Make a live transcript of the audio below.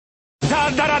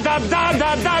da da da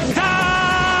da da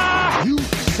da! You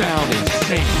sound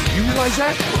insane. You realize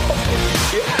that?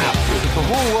 Yeah. The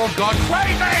whole world gone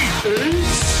crazy.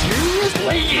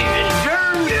 Seriously?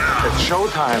 Yeah. It's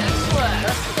showtime.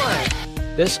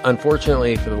 This,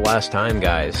 unfortunately, for the last time,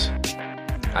 guys,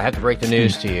 I have to break the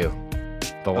news to you.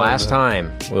 The last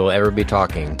time we'll ever be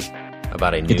talking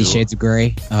about a new 50 Shades of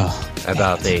Grey.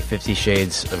 About the 50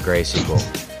 Shades of Grey sequel.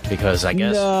 Because I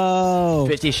guess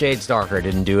 50 Shades Darker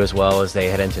didn't do as well as they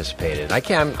had anticipated.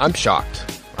 I'm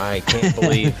shocked. I can't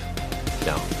believe.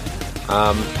 No.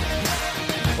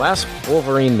 Last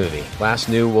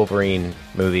new Wolverine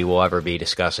movie we'll ever be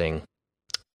discussing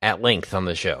at length on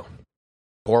the show.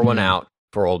 Pour one out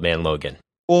for Old Man Logan.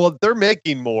 Well, they're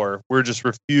making more. We're just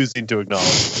refusing to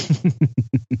acknowledge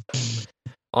it.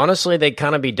 Honestly, they'd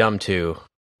kind of be dumb to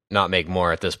not make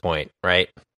more at this point, right?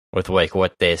 With like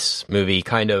what this movie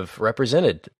kind of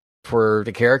represented for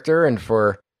the character and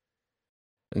for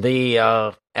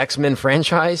the X-Men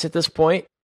franchise at this point.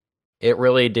 It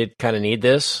really did kind of need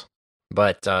this,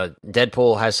 but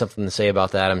Deadpool has something to say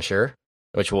about that, I'm sure,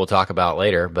 which we'll talk about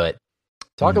later. But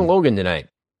talking Logan tonight,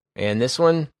 and this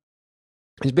one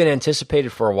has been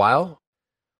anticipated for a while.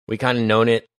 We kind of known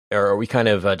it, or we kind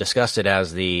of discussed it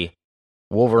as the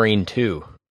Wolverine 2.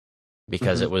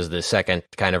 Because it was the second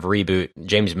kind of reboot,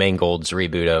 James Mangold's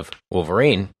reboot of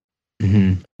Wolverine.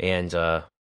 And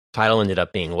title ended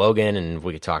up being Logan, and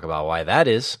we could talk about why that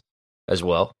is as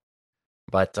well.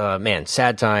 But man,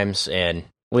 sad times, and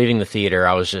leaving the theater,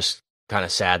 I was just kind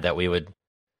of sad that we would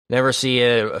never see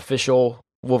an official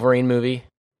Wolverine movie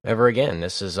ever again.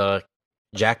 This is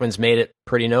Jackman's made it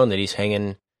pretty known that he's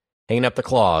hanging up the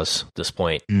claws at this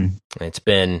point. And it's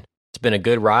been a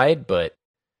good ride, but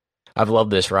I've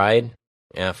loved this ride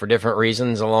for different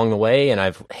reasons along the way, and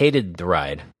I've hated the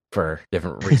ride for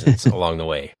different reasons along the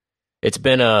way. It's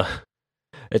been a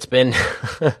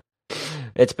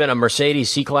Mercedes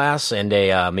C-Class and a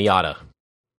Miata.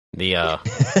 The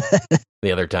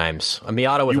other times, a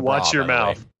Miata with you a bra, watch your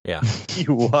mouth. Yeah,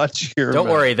 you watch your. Don't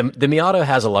mouth. worry, the Miata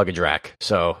has a luggage rack,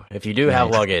 so if you do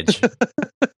have luggage,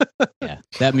 yeah,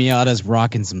 that Miata's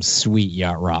rocking some sweet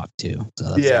yacht rock too.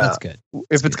 So that's good.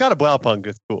 If it's got a Blaupunkt,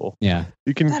 it's cool. Yeah,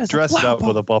 you can dress it up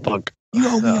with a Blaupunkt. You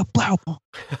owe me a Blaupunkt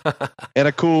and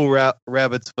a cool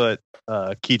rabbit's foot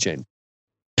keychain.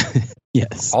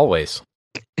 Yes, always.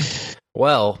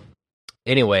 Well,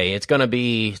 anyway, it's gonna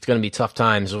be tough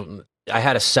times. I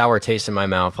had a sour taste in my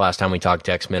mouth last time we talked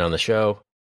X-Men on the show,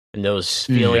 and those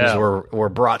feelings were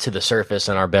brought to the surface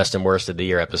in our best and worst of the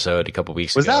year episode a couple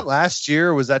weeks ago. Was that last year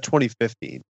or was that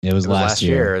 2015? It was last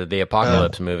year. The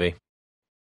Apocalypse movie.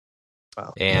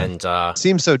 Wow. And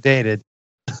seems so dated.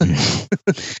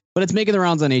 But it's making the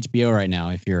rounds on HBO right now.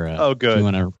 If you're good. If you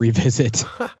want to revisit.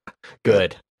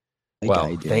 Good.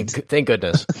 Well, thank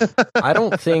goodness. I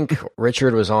don't think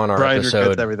Richard was on our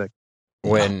episode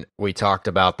when we talked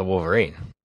about the Wolverine.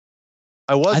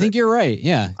 I think you're right.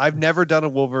 Yeah. I've never done a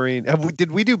Wolverine. Did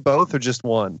we do both or just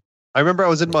one? I remember I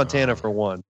was in Montana for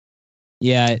one.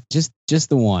 Yeah, just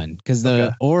the one, because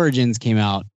the Origins came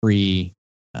out pre-podcast.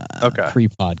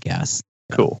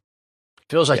 Cool.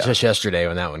 Feels like just yesterday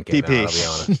when that one came out, I'll be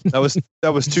honest.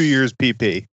 that was 2 years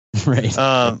PP. Right.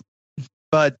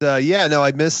 But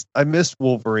I missed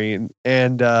Wolverine,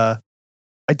 and I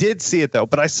did see it though.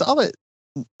 But I saw it,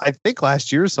 I think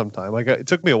last year sometime. Like it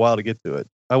took me a while to get to it.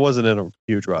 I wasn't in a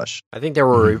huge rush. I think they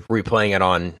were replaying it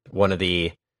on one of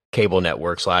the cable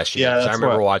networks last year. Yeah, so I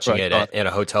remember watching it in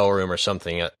a hotel room or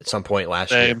something at some point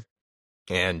last year.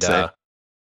 And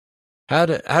had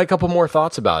a couple more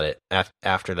thoughts about it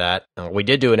after that. We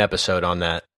did do an episode on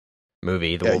that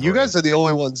movie. You guys are the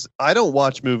only ones. I don't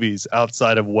watch movies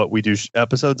outside of what we do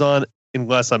episodes on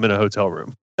unless I'm in a hotel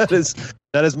room. That is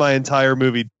my entire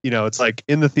movie. It's like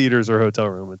in the theaters or hotel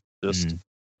room. It's just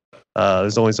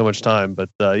there's only so much time. But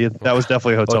that was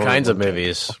definitely a hotel room. What kinds of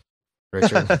movies,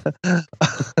 Richard?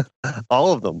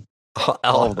 All of them.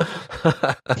 All of them.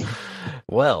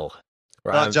 Well,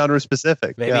 not genre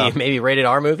specific. Maybe rated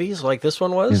R movies like this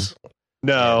one was.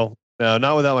 No,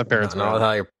 not without my parents. Not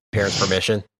without your parents'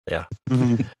 permission. Yeah.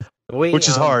 Which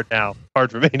is hard now.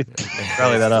 Hard for me to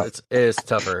rally that up. It's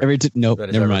tougher.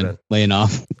 Never mind. Laying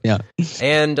off. Yeah.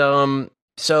 And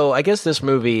so I guess this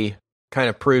movie kind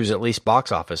of proves, at least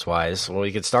box office wise. Well,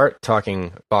 we could start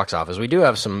talking box office. We do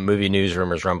have some movie news,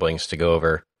 rumors, rumblings to go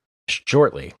over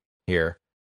shortly here.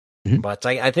 But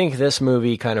I think this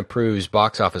movie kind of proves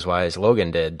box office wise,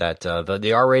 Logan did, that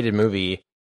the R-rated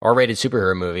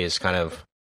superhero movie is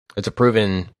it's a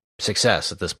proven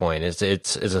success at this point.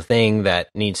 It's a thing that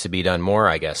needs to be done more,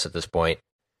 I guess, at this point.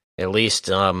 At least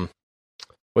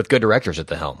with good directors at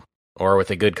the helm. or with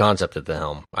a good concept at the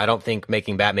helm. I don't think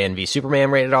making Batman v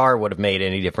Superman rated R would have made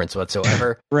any difference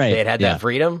whatsoever. Right. They had that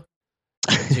freedom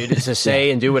to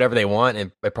say and do whatever they want,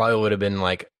 and it probably would have been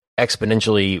like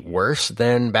exponentially worse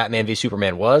than Batman v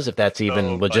Superman was, if that's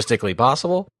even logistically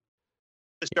possible.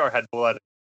 This jar had blood.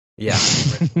 Yeah.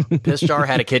 This jar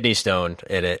had a kidney stone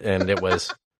in it, and it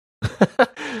was...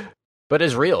 But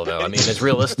it's real, though. I mean, it's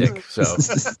realistic, so...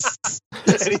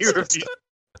 And he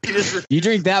refused. You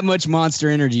drink that much Monster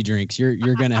Energy drinks, you're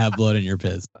gonna have blood in your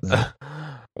piss.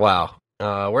 Wow.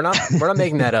 We're not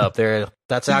making that up.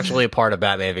 That's actually a part of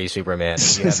Batman v Superman.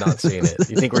 If you have not seen it,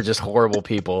 you think we're just horrible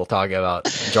people talking about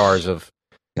jars of.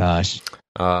 Gosh,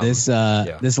 this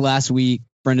last week,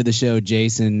 friend of the show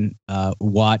Jason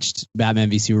watched Batman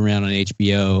v Superman on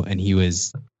HBO, and he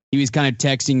was kind of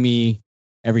texting me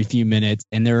every few minutes,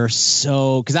 and there are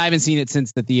because I haven't seen it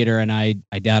since the theater, and I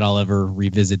doubt I'll ever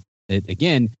revisit it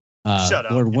again. Shut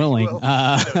up, Lord willing.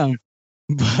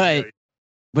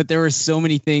 But there were so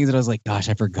many things that I was like, gosh,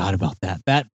 I forgot about that.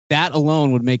 That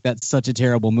alone would make that such a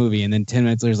terrible movie. And then 10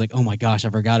 minutes later, I was like, oh my gosh, I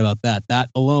forgot about that. That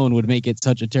alone would make it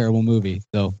such a terrible movie.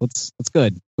 So that's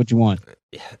good. What you want?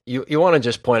 You want to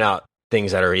just point out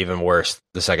things that are even worse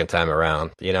the second time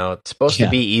around. You know, it's supposed to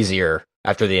be easier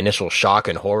after the initial shock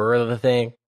and horror of the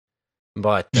thing.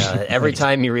 But every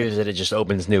time you revisit it, just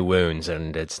opens new wounds,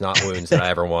 and it's not wounds that I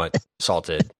ever want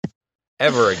salted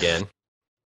ever again.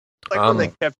 Like when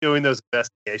they kept doing those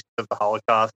investigations of the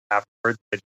Holocaust afterwards,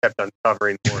 they just kept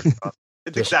uncovering more stuff.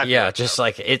 Just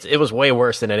like it was way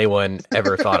worse than anyone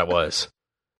ever thought it was,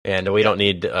 and we don't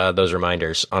need those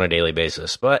reminders on a daily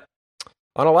basis. But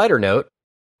on a lighter note,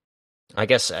 I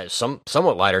guess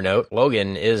somewhat lighter note,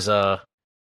 Logan is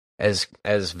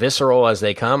as visceral as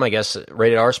they come. I guess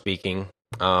rated R speaking,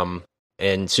 and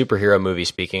superhero movie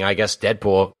speaking. I guess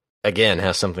Deadpool again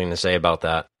has something to say about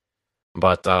that.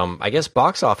 But I guess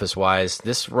box office wise,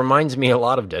 this reminds me a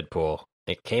lot of Deadpool.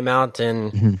 It came out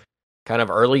in kind of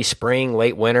early spring,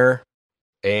 late winter,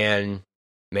 and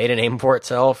made a name for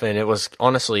itself. And it was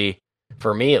honestly,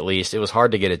 for me at least, it was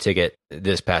hard to get a ticket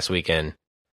this past weekend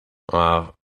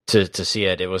to see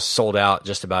it. It was sold out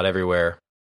just about everywhere,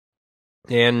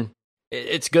 and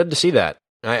it's good to see that.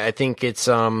 I think it's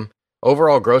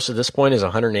overall gross at this point is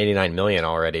 189 million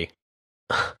already.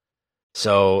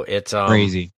 So it's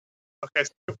crazy. Okay,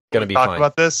 so gonna be talk fine.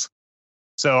 About this.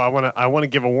 So I want to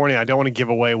give a warning. I don't want to give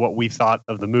away what we thought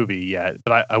of the movie yet,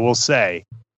 but I will say,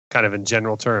 kind of in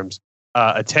general terms,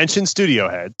 attention studio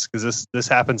heads, because this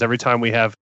happens every time we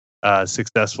have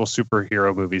successful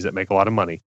superhero movies that make a lot of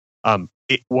money.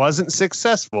 It wasn't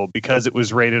successful because it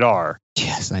was rated R.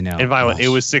 Yes, I know. And violent. Gosh. It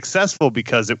was successful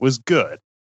because it was good.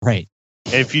 Right.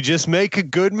 And if you just make a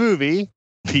good movie,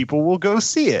 people will go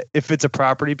see it. If it's a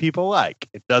property people like,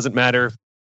 it doesn't matter.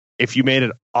 If you made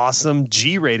an awesome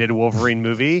G-rated Wolverine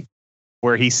movie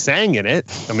where he sang in it,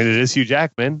 I mean, it is Hugh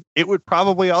Jackman, it would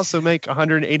probably also make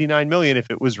 189 million if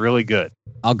it was really good.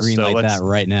 I'll greenlight that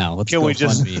right now. Let's can we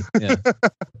just yeah.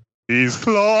 These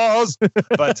claws,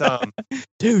 but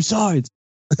two sides.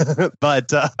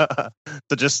 But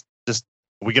so just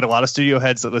we get a lot of studio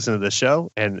heads that listen to this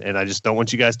show, and I just don't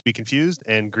want you guys to be confused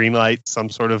and greenlight some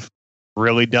sort of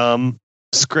really dumb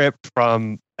script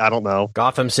from, I don't know,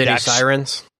 Gotham City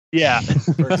Sirens. Yeah.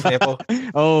 For example.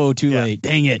 Oh, too late.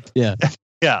 Dang it. Yeah.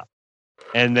 Yeah.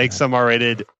 And make some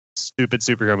R-rated stupid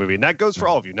superhero movie. And that goes for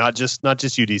all of you, not just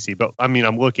you, DC, but I mean,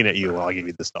 I'm looking at you while I give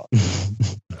you this thought.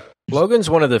 Logan's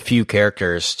one of the few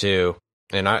characters too,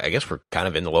 and I guess we're kind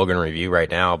of in the Logan review right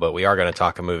now, but we are going to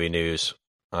talk a movie news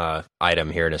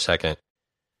item here in a second.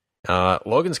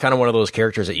 Logan's kind of one of those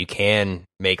characters that you can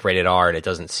make rated R and it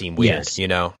doesn't seem weird. Yes. You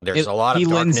know, there's a lot of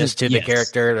darkness to the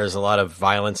character. There's a lot of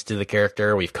violence to the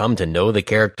character. We've come to know the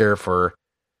character for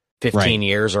 15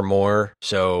 years or more.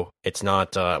 So it's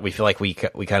not, we feel like we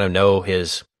kind of know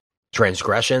his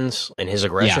transgressions and his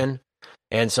aggression. Yeah.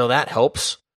 And so that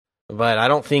helps. But I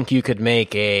don't think you could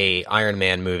make a Iron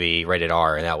Man movie rated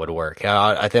R and that would work.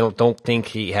 I don't think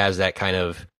he has that kind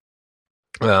of,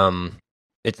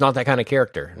 it's not that kind of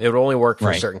character. It would only work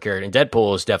for a certain character. And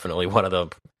Deadpool is definitely one of them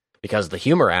because of the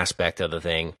humor aspect of the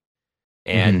thing.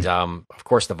 And, of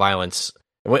course, the violence.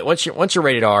 Once you're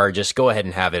rated R, just go ahead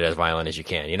and have it as violent as you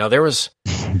can. You know, this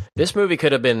movie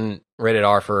could have been rated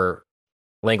R for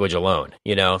language alone.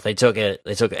 You know, they took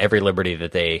every liberty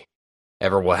that they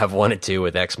ever have wanted to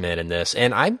with X-Men in this.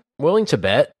 And I'm willing to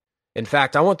bet. In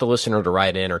fact, I want the listener to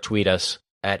write in or tweet us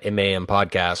at MAM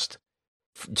Podcast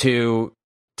to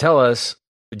tell us,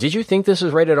 did you think this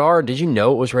was rated R? Did you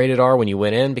know it was rated R when you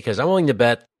went in? Because I'm willing to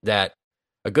bet that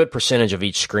a good percentage of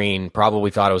each screen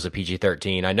probably thought it was a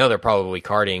PG-13. I know they're probably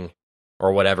carding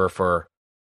or whatever for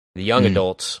the young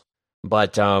adults,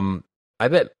 But I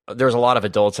bet there's a lot of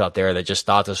adults out there that just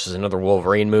thought this was another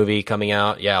Wolverine movie coming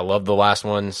out. Yeah, I love the last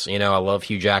ones. I love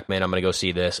Hugh Jackman. I'm going to go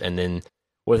see this. And then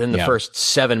within the first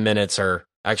 7 minutes, or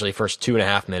actually first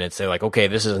 2.5 minutes, they're like, okay,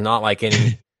 this is not like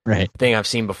any thing I've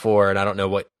seen before, and I don't know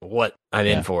what I'm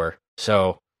in for.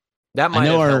 So that might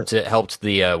have helped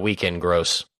the weekend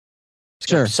gross.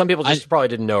 Sure. Some people just probably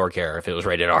didn't know or care if it was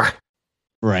rated R.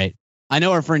 Right. I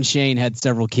know our friend Shane had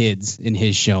several kids in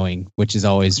his showing, which is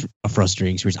always a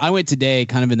frustrating situation. I went today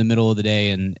kind of in the middle of the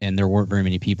day and there weren't very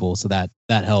many people, so that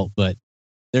helped. But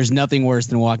there's nothing worse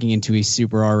than walking into a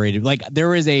super R-rated. Like there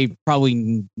was a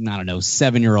probably, I don't know,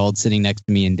 7-year-old sitting next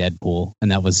to me in Deadpool,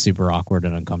 and that was super awkward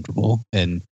and uncomfortable.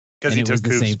 And because he took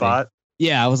Coop's spot?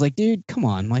 Yeah, I was like, dude, come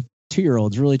on. My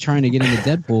 2-year-old's really trying to get into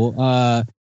Deadpool.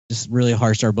 Just really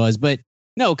harshed our buzz. But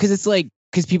no, because it's like,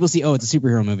 because people see, oh, it's a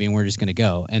superhero movie and we're just going to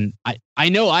go. And I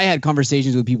know I had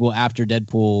conversations with people after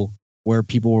Deadpool where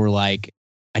people were like,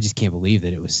 I just can't believe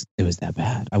that it was that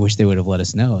bad. I wish they would have let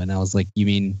us know. And I was like, you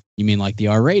mean like the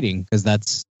R rating? Because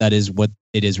that is what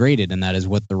it is rated, and that is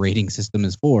what the rating system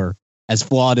is for, as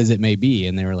flawed as it may be.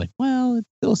 And they were like, well, it's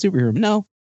still a superhero.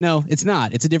 No, it's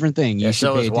not. It's a different thing.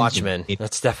 So is Watchmen.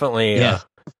 That's definitely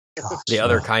the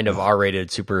other kind of R-rated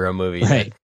superhero movie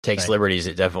that takes liberties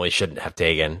it definitely shouldn't have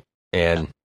taken. And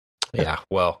a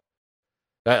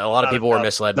lot of people were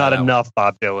misled. Not enough,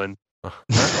 Bob Dylan.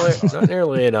 Not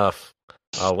nearly enough.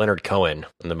 Leonard Cohen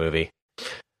in the movie,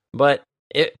 but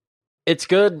it's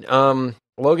good.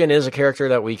 Logan is a character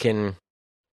that we can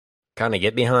kind of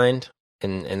get behind,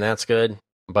 and that's good.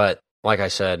 But like I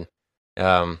said,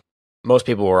 most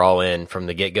people were all in from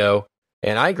the get go,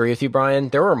 and I agree with you, Brian.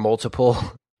 There were multiple.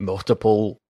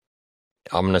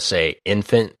 I'm going to say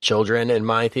infant children in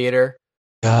my theater.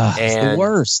 It's the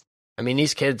worst. I mean,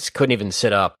 these kids couldn't even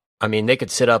sit up. I mean, they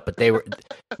could sit up, but they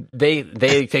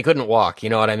couldn't walk. You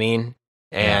know what I mean?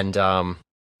 And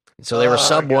so they were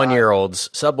sub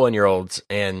 1-year-olds,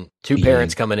 and two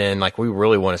parents coming in like, we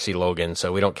really want to see Logan,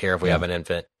 so we don't care if we have an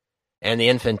infant. And the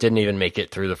infant didn't even make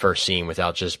it through the first scene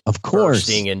without just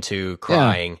bursting into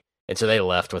crying, and so they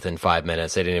left within 5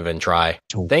 minutes. They didn't even try.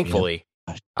 Thankfully,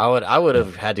 I would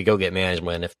have had to go get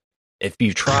management if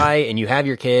you try and you have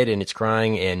your kid and it's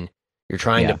crying and you're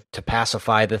trying to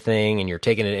pacify the thing and you're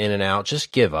taking it in and out,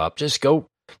 just give up. Just go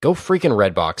freaking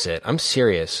Redbox it. I'm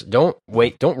serious. Don't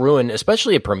ruin,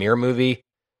 especially a premiere movie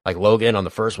like Logan on the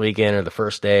first weekend or the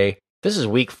first day. This is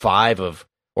week 5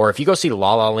 or if you go see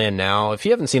La La Land now, if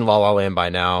you haven't seen La La Land by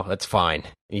now, that's fine.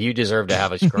 You deserve to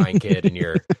have a crying kid in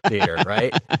your theater,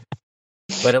 right?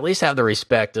 But at least have the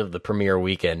respect of the premiere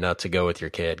weekend not to go with your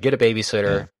kid. Get a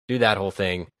babysitter, do that whole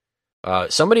thing.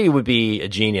 Somebody would be a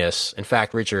genius. In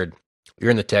fact, Richard, you're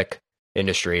in the tech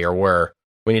industry or where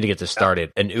we need to get this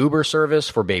started. An Uber service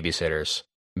for babysitters.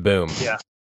 Boom. Yeah,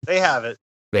 they have it.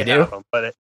 They do? Them,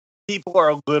 but people are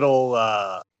a little...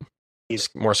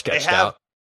 more sketched out.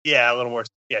 Yeah, a little more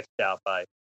sketched out by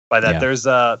that.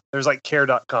 Yeah. There's like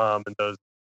care.com and those,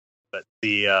 but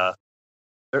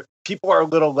people are a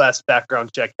little less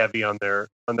background check heavy on their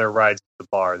rides to the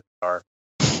bar than they are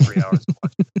 3 hours of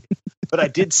watching. But I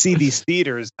did see these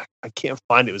theaters. I can't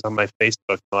find it. It was on my Facebook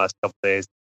in the last couple of days.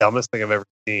 Dumbest thing I've ever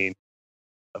seen.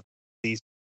 Of these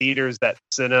theaters that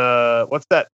what's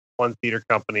that one theater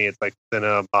company? It's like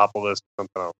Cinemopolis or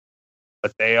something else.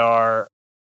 But they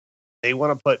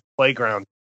want to put playground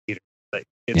theaters that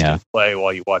kids can play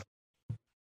while you watch.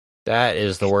 That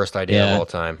is the worst idea of all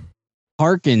time.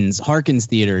 Harkins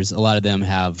theaters, a lot of them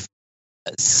have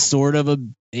sort of a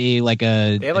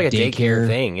daycare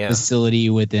thing, facility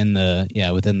within the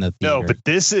theater. No, but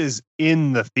this is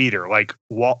in the theater,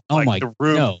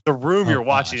 the room you're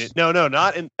watching it. No,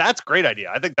 not in. That's a great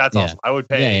idea. I think that's awesome. I would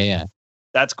pay. Yeah.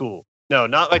 That's cool. No,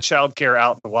 not like childcare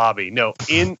out in the lobby. No,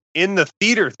 in the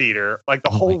theater, like the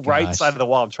whole right side of the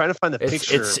wall. I'm trying to find the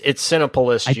picture. It's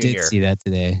Cinepolis Junior. I did see that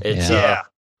today.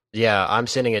 Yeah, I'm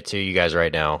sending it to you guys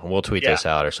right now. We'll tweet this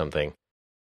out or something.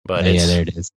 But there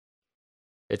it is.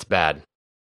 It's bad.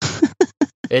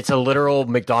 It's a literal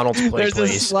McDonald's play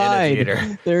place in the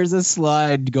theater. There's a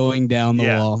slide going down the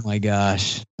wall. Oh my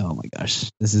gosh.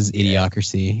 This is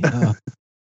idiocracy. Oh.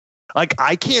 Like,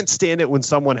 I can't stand it when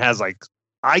someone has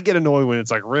I get annoyed when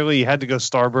it's like, really, you had to go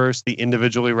Starburst, the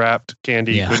individually wrapped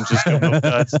candy. You couldn't just go Milk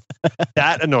Duds.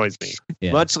 That annoys me.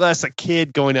 Yeah. Much less a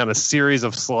kid going down a series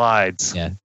of slides.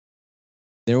 Yeah.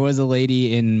 There was a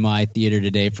lady in my theater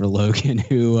today for Logan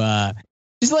who,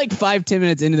 just like 5-10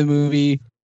 minutes into the movie,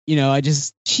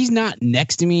 she's not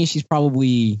next to me. She's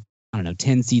probably,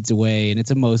 10 seats away, and it's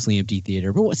a mostly empty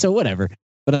theater. But so whatever.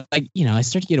 But I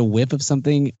start to get a whiff of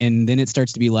something, and then it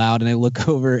starts to be loud, and I look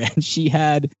over, and she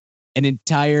had an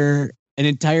entire an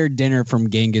entire dinner from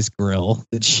Genghis Grill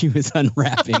that she was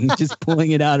unwrapping, just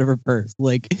pulling it out of her purse.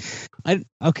 Like,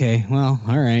 okay, well,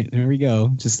 all right, there we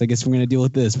go. Just I guess we're gonna deal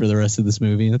with this for the rest of this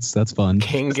movie. That's fun.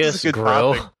 Genghis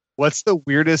Grill. Topic. What's the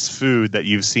weirdest food that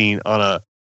you've seen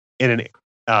in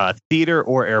an theater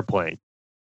or airplane?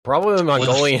 Probably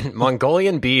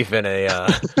Mongolian beef in a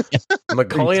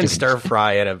Mongolian stir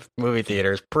fry in a movie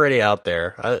theater is pretty out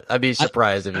there. I'd be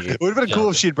surprised if you. It would have been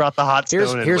cool if she'd brought the hot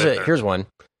stone. Here's one.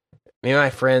 Me and my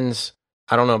friends.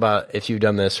 I don't know about if you've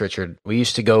done this, Richard. We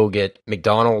used to go get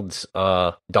McDonald's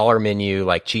dollar menu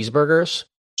like cheeseburgers.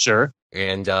 Sure.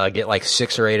 And get like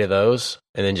 6 or 8 of those,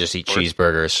 and then just eat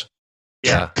cheeseburgers.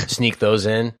 Yeah. Sneak those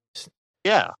in.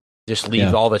 Yeah. Just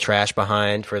leave all the trash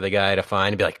behind for the guy to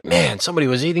find and be like, man, somebody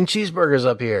was eating cheeseburgers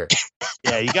up here.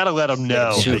 Yeah, you got to let them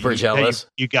know. Super jealous.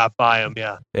 You got by them,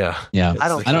 yeah. Yeah. I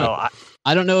don't know.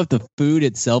 I don't know if the food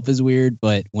itself is weird,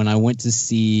 but when I went to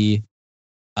see,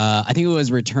 I think it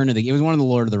was it was one of the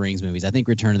Lord of the Rings movies. I think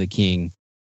Return of the King.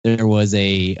 There was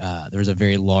a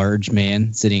very large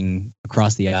man sitting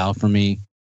across the aisle from me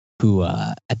who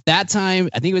at that time,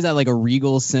 I think it was at like a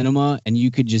Regal Cinema, and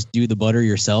you could just do the butter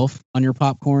yourself on your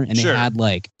popcorn, and they had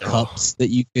like cups that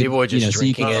you could. People were just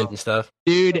drinking it and stuff.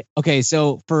 Dude, okay,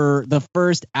 so for the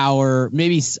first hour,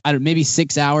 maybe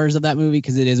 6 hours of that movie,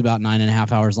 because it is about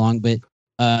 9.5 hours long, but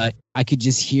I could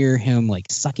just hear him like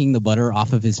sucking the butter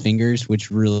off of his fingers, which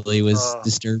really was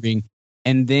disturbing.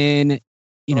 And then,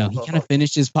 he kind of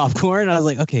finished his popcorn, and I was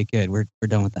like, okay, good, we're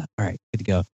done with that. All right, good to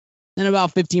go. Then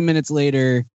about 15 minutes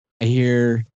later, I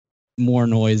hear more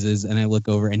noises, and I look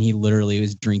over, and he literally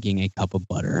was drinking a cup of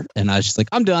butter. And I was just like,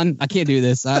 I'm done. I can't do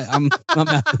this. I'm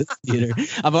out of this theater.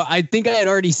 I think I had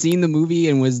already seen the movie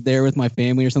and was there with my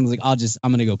family or something. Like,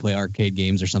 I'm gonna go play arcade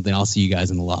games or something. I'll see you guys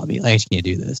in the lobby. Like, I just can't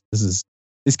do this.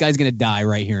 This guy's gonna die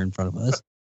right here in front of us.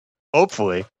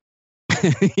 Hopefully.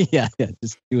 yeah.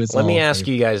 Just do us. Let me ask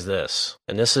you guys this,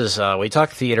 and this is we talk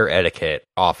theater etiquette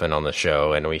often on the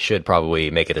show, and we should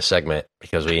probably make it a segment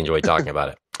because we enjoy talking about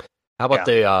it. How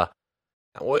about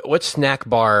what snack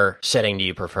bar setting do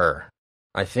you prefer?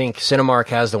 I think Cinemark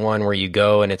has the one where you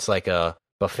go and it's like a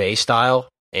buffet style,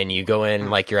 and you go in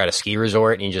like you're at a ski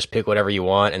resort and you just pick whatever you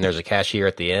want, and there's a cashier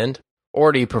at the end.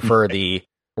 Or do you prefer the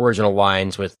original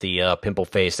lines with the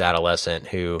pimple-faced adolescent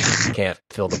who can't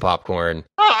fill the popcorn?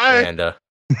 Hi. And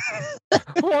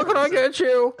what can I get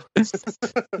you?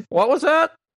 What was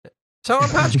that? Sour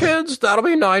Patch Kids? That'll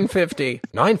be $9.50.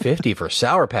 $9.50 for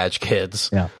Sour Patch Kids.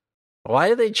 Yeah. Why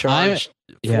do they charge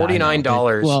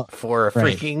 $49 for a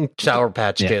freaking Sour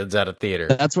Patch Kids at a theater?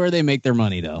 That's where they make their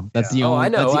money, though. That's the only.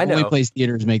 That's the only place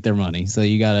theaters make their money. So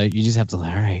you just have to. All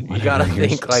right, you gotta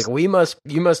think like you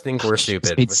must think we're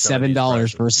stupid. Paid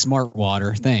 $7 for a Smart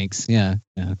Water. Thanks. Yeah.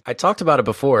 I talked about it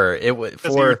before. It was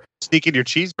for sneaking your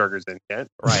cheeseburgers in, Kent.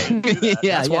 Right.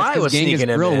 That's why I was sneaking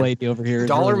them in. Over here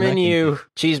dollar menu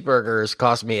cheeseburgers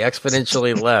cost me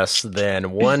exponentially less than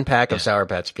one pack of Sour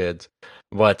Patch Kids.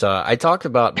 But I talked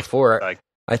about before,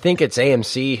 I think it's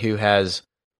AMC who has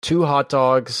 2 hot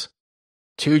dogs,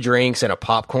 2 drinks, and a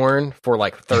popcorn for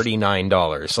like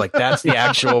 $39. Like, that's the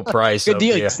actual price. Good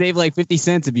deal. You save like 50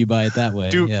 cents if you buy it that way.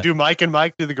 Do Mike and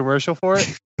Mike do the commercial for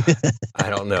it? I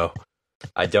don't know.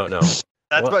 That's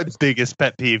my biggest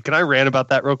pet peeve. Can I rant about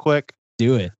that real quick?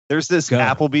 Do it. There's this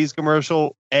Applebee's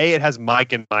commercial. It has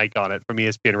Mike and Mike on it from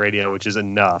ESPN Radio, which is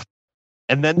enough.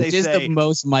 And then Which is the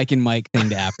most Mike and Mike thing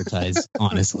to advertise,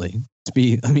 honestly. Let's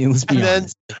be honest. Then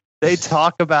they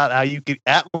talk about how you can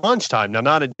at lunchtime, now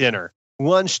not at dinner,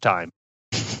 lunchtime,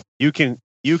 you can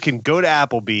go to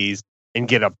Applebee's and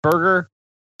get a burger,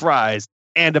 fries,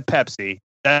 and a Pepsi.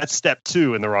 That's step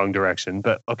 2 in the wrong direction,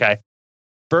 but okay.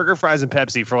 Burger, fries, and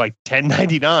Pepsi for like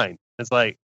 $10.99. It's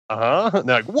like, they're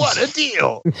like, what a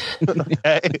deal!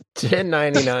 Okay.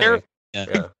 $10.99.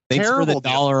 Yeah. Thanks for the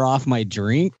 $1 off my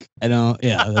drink. I don't.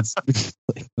 Yeah, that's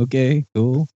okay.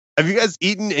 Cool. Have you guys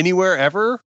eaten anywhere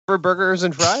ever for burgers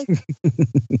and fries?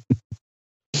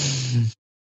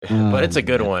 But it's a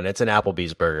good one. It's an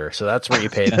Applebee's burger, so that's where you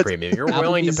pay the premium. You're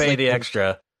willing to pay the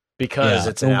extra because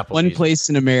it's an Applebee's. One place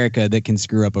in America that can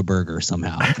screw up a burger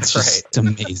somehow. It's just it's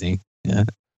amazing. Yeah.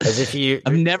 As if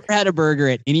I've never had a burger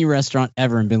at any restaurant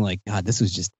ever and been like, God, this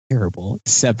was just terrible,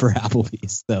 except for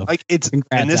Applebee's. So like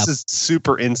and this is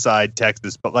super inside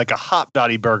Texas, but like a Hop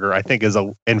Dottie burger, I think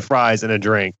and fries and a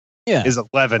drink is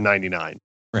 $11.99.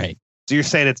 Right. So you're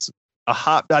saying it's a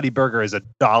Hop Dottie burger is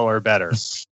 $1 better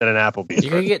than an Applebee's.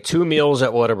 You can get 2 meals at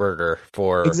Whataburger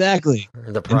for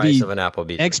the price of an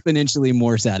Applebee's. Exponentially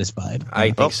more satisfied.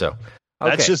 I think so. Okay.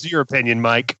 That's just your opinion,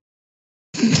 Mike.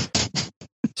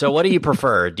 So what do you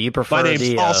prefer? Do you prefer My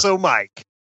name's also Mike.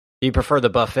 Do you prefer the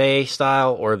buffet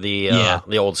style or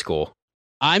the old school?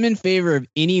 I'm in favor of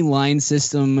any line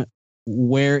system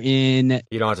wherein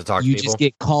you don't have to talk to you people. Just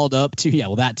get called up to, yeah,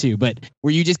 well, that too, but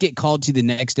where you just get called to the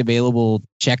next available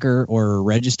checker or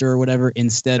register or whatever,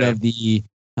 instead of the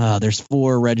there's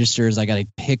 4 registers, I gotta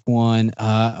pick one.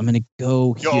 I'm gonna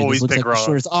go here. You always pick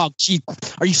wrong. Oh, gee,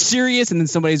 are you serious? And then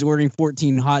somebody's ordering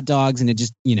 14 hot dogs, and it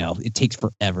just, it takes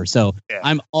forever. So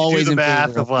I'm always do the in math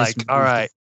favor of like, all right,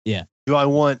 do I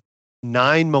want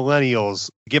 9 millennials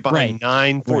get behind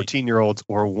 9 14-year-olds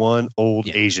or 1 old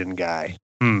Asian guy?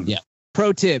 Yeah.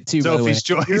 Pro tip too. Sophie's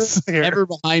choice. If you're ever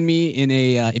behind me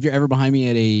if you're ever behind me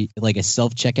at a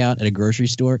self checkout at a grocery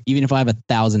store, even if I have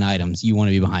 1,000 items, you want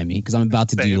to be behind me because I'm about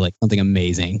to do like something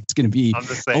amazing. It's going to be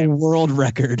a world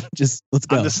record. Just let's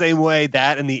go. I'm the same way.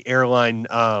 That and the airline,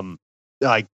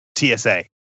 like TSA.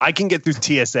 I can get through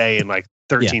TSA in like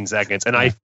 13 seconds, and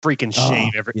I freaking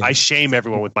shame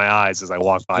everyone with my eyes as I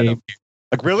walk by them.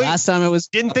 Like, really? Last time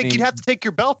didn't think you'd have to take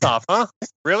your belt off, huh?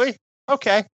 Really?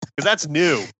 Okay, because that's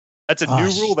new. That's a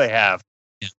new rule they have.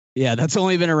 Yeah, that's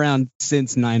only been around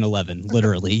since 9/11,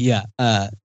 literally. Yeah.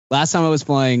 Last time I was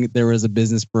flying, there was a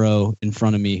business bro in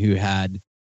front of me who had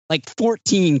like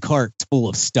 14 carts full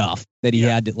of stuff that he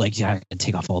had to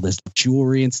take off all this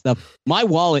jewelry and stuff. My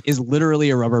wallet is literally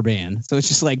a rubber band. So it's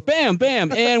just like, bam,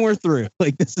 bam, and we're through.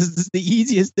 Like, this is the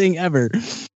easiest thing ever.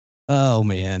 Oh,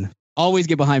 man. Always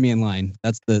get behind me in line.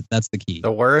 That's the key.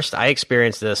 The worst, I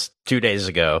experienced this 2 days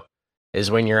ago, is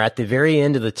when you're at the very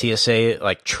end of the TSA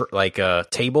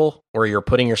table where you're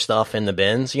putting your stuff in the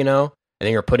bins, and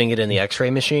then you're putting it in the X-ray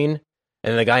machine,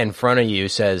 and the guy in front of you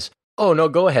says, "Oh no,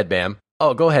 go ahead, ma'am.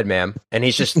 Oh, go ahead, ma'am," and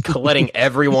he's just letting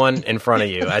everyone in front of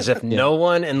you, as if no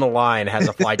one in the line has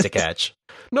a flight to catch.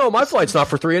 No, my flight's not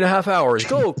for 3.5 hours.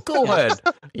 Go ahead.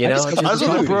 I just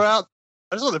want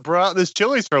to bro out this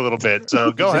Chili's for a little bit,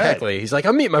 so go ahead. Exactly. He's like,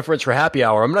 I'm meeting my friends for happy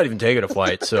hour. I'm not even taking a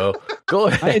flight, so go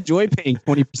ahead. I enjoy paying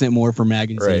 20% more for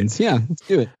magazines. Right. Yeah, let's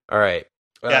do it. All right.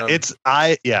 It's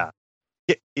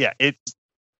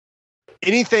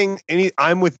anything.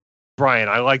 I'm with Brian.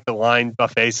 I like the line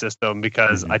buffet system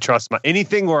because I trust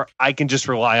anything where I can just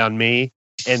rely on me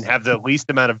and have the least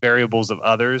amount of variables of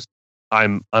others.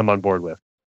 I'm on board with.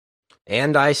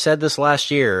 And I said this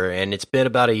last year, and it's been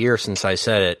about a year since I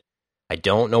said it. I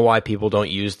don't know why people don't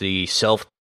use the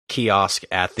self-kiosk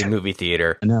at the movie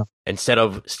theater. I know. Instead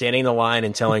of standing in the line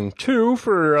and telling 2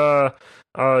 for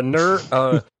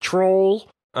troll,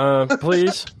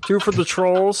 please. 2 for the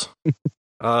trolls.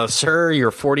 Sir,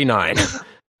 you're 49.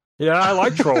 Yeah, I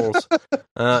like trolls.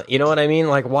 You know what I mean?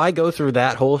 Like, why go through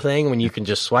that whole thing when you can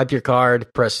just swipe your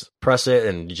card, press it,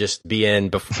 and just be in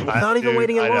before, not even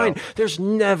waiting in line? There's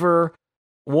never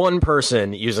one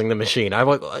person using the machine. I'm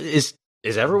like,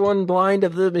 is everyone blind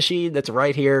of the machine that's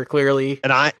right here clearly?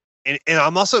 And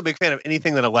I'm also a big fan of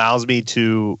anything that allows me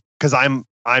to, because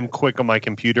I'm quick on my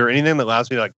computer. Anything that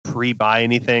allows me to like pre-buy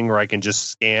anything where I can just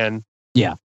scan.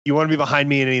 Yeah, you want to be behind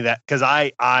me in any of that because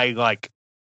I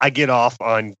get off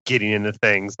on getting into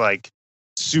things like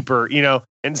super,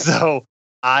 and so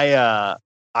I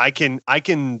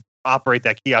can operate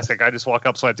that kiosk. Like I just walk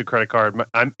up, swipe the credit card.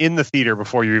 I'm in the theater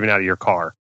before you're even out of your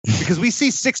car. Because we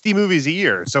see 60 movies a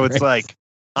year. So it's like,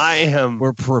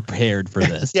 we're prepared for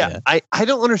this. Yeah. I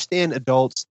don't understand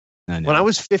adults. When I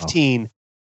was 15,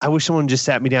 I wish someone just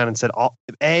sat me down and said, all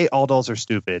adults are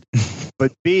stupid.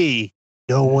 But B,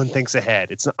 no one thinks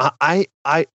ahead. It's not, I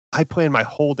plan my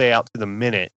whole day out to the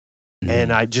minute.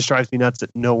 And it just drives me nuts that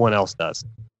no one else does.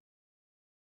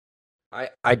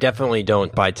 I definitely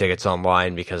don't buy tickets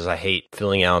online because I hate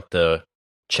filling out the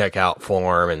checkout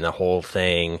form and the whole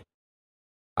thing.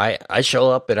 I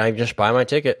show up and I just buy my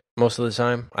ticket most of the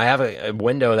time. I have a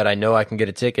window that I know I can get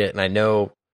a ticket and I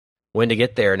know when to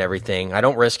get there and everything. I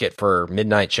don't risk it for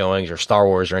midnight showings or Star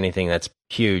Wars or anything that's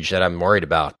huge that I'm worried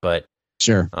about. But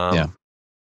sure,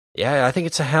 yeah, I think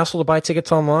it's a hassle to buy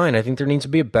tickets online. I think there needs to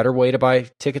be a better way to buy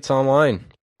tickets online.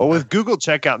 Well, with Google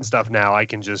Checkout and stuff now, I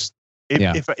can just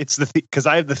if it's because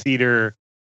I have the theater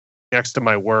next to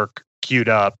my work queued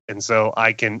up, and so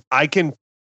I can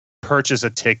purchase a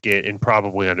ticket in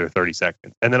probably under 30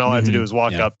 seconds. And then all I have to do is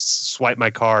walk up, swipe my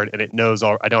card, and it knows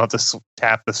I don't have to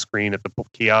tap the screen at the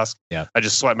kiosk. Yeah. I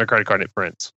just swipe my credit card and it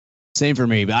prints. Same for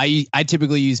me. But I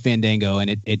typically use Fandango,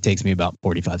 and it takes me about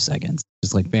 45 seconds.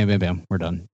 Just like bam, bam, bam, we're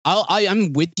done.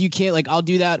 I'm with you, Kate. Like I'll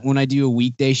do that when I do a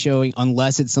weekday showing,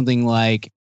 unless it's something like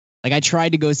I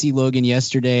tried to go see Logan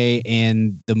yesterday,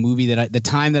 and the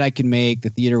time that I could make, the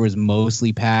theater was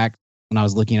mostly packed. When I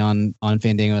was looking on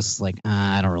Fandango, I was like,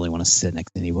 I don't really want to sit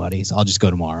next to anybody, so I'll just go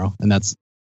tomorrow. And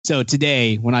so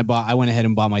today when I went ahead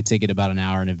and bought my ticket about an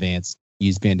hour in advance,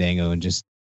 used Fandango, and just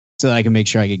so that I can make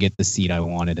sure I could get the seat I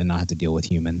wanted and not have to deal with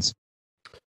humans.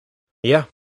 Yeah.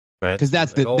 Because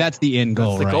that's the end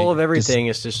goal. That's the goal of everything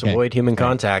is just avoid human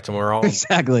contact, and we're all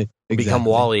exactly become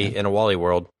Wall-E in a Wall-E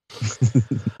world.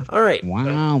 All right.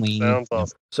 Wall-E. Sounds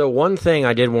awesome. So one thing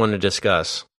I did want to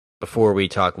discuss before we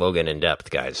talk Logan in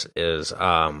depth, guys, is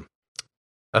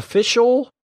official,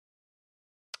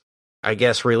 I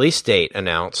guess, release date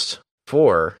announced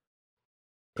for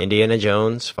Indiana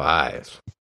Jones 5.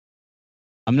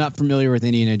 I'm not familiar with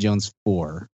Indiana Jones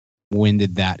 4. When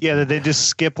did that? Yeah, did they just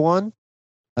skip one?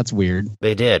 That's weird.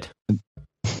 They did.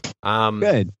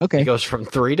 Good. Okay. It goes from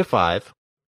 3 to 5.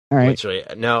 All right. Which,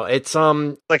 no, it's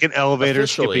like an elevator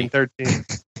skipping 13.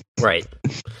 Right.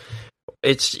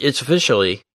 It's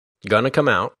officially gonna come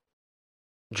out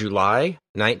July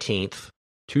 19th,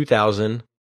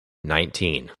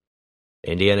 2019.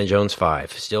 Indiana Jones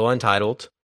 5, still untitled,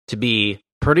 to be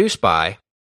produced by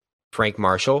Frank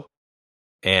Marshall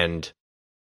and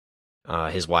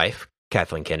his wife,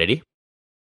 Kathleen Kennedy,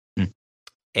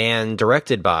 and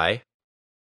directed by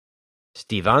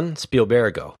Steven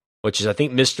Spielberg, which is, I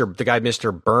think, the guy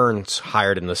Mr. Burns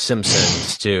hired in The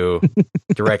Simpsons to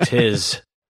direct his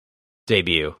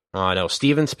debut. No,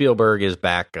 Steven Spielberg is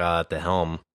back at the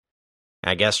helm.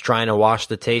 I guess trying to wash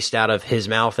the taste out of his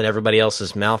mouth and everybody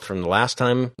else's mouth from the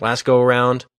last go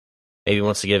around. Maybe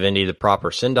wants to give Indy the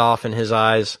proper send-off in his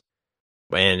eyes.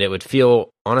 And it would feel,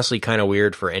 honestly, kind of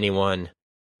weird for anyone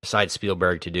besides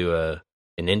Spielberg to do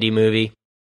an Indy movie.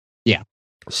 Yeah.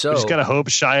 So we just gotta hope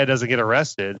Shia doesn't get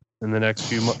arrested in the next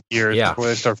few years before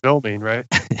they start filming, right?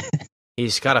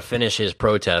 He's got to finish his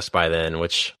protest by then,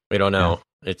 which we don't know.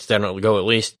 Yeah. It's definitely go at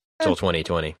least till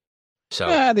 2020.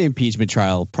 So the impeachment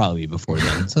trial will probably be before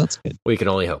then, so that's good. We can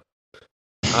only hope.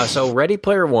 So Ready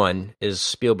Player One is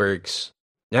Spielberg's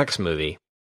next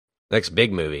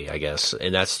big movie, I guess,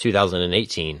 and that's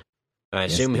 2018. I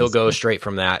assume he'll go straight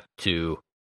from that to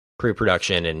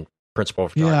pre-production and principal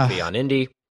photography on Indy.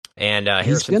 And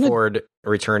Harrison Ford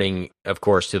returning, of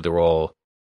course, to the role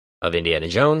of Indiana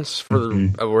Jones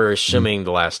for we're assuming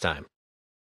the last time.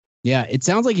 Yeah, it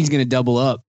sounds like he's going to double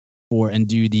up and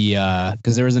do the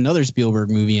because there was another Spielberg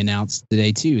movie announced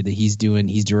today too that he's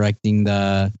directing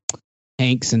the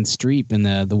Hanks and Streep in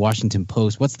the Washington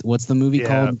Post. What's the movie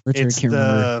called? Richard, I can't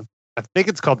remember. I think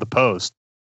it's called The Post.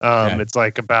 It's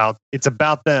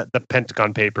about the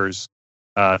Pentagon Papers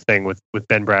thing with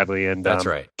Ben Bradley and that's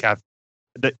right.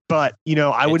 But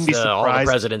I wouldn't be surprised. All the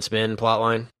President's Men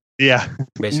plotline. Yeah,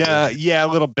 no, yeah, a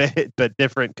little bit, but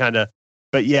different kind of.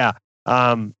 But yeah,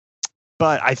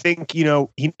 but I think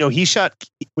he shot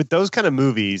with those kind of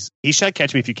movies. He shot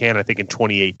Catch Me If You Can, I think, in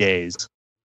 28 days.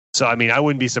 So I mean, I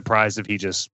wouldn't be surprised if he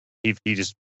just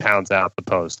pounds out The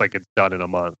Post like it's done in a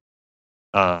month.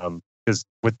 Because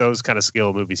with those kind of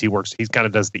scale movies, he kind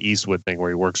of does the Eastwood thing where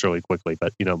he works really quickly,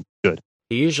 but good.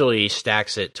 He usually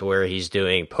stacks it to where he's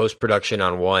doing post-production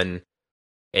on one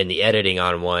and the editing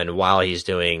on one while he's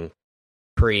doing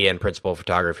pre and principal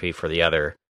photography for the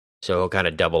other. So he'll kind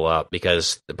of double up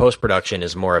because the post-production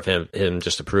is more of him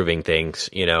just approving things,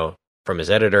 from his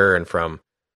editor and from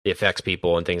the effects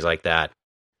people and things like that.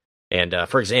 And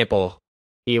for example,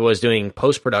 he was doing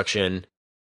post-production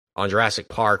on Jurassic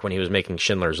Park when he was making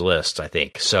Schindler's List, I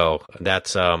think. So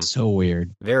that's so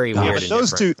weird. Very weird.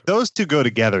 Those two go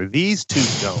together. These two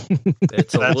don't.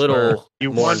 It's a little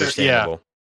more understandable.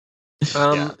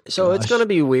 Yeah. So it's going to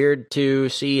be weird to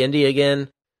see Indy again,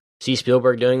 see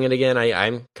Spielberg doing it again.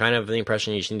 I'm kind of the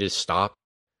impression you just need to stop.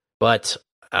 But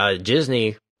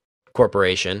Disney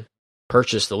Corporation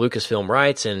purchased the Lucasfilm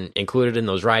rights, and included in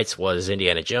those rights was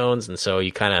Indiana Jones, and so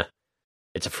you kind of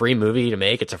it's a free movie to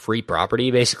make. It's a free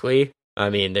property, basically. I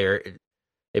mean, they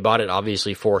bought it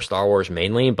obviously for Star Wars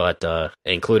mainly, but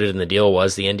included in the deal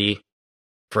was the Indy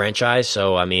franchise.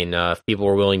 So I mean, if people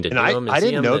were willing to do them, I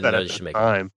didn't know that at the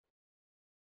time.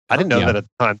 I didn't know that at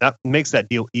the time. That makes that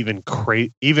deal even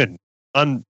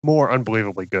more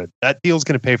unbelievably good. That deal's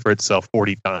going to pay for itself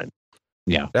 40 times.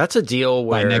 Yeah, that's a deal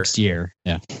where by next year.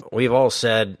 Yeah, we've all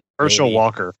said Herschel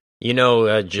Walker.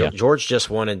 George just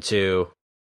wanted to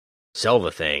sell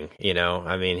the thing.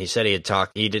 I mean, he said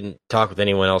he didn't talk with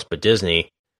anyone else but Disney,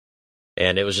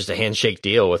 and it was just a handshake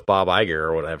deal with Bob Iger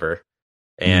or whatever.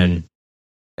 And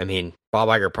I mean, Bob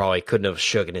Iger probably couldn't have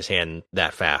shaken his hand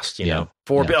that fast.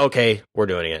 Okay, we're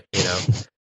doing it.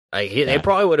 They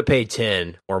probably would have paid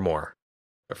 10 or more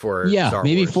for Star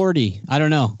maybe Wars. 40. I don't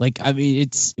know. I mean,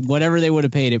 it's whatever they would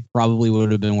have paid. It probably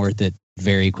would have been worth it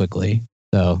very quickly.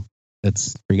 So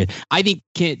that's pretty good. I think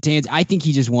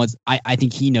he just wants. I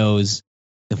think he knows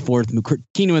the fourth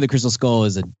Kingdom of the Crystal Skull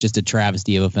is just a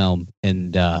travesty of a film,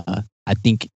 and I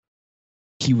think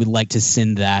he would like to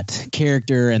send that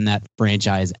character and that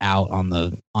franchise out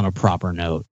on a proper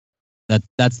note.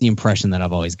 That's the impression that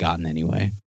I've always gotten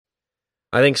anyway.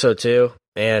 I think so too.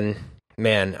 And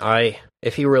man,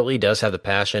 if he really does have the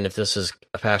passion, if this is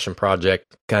a passion project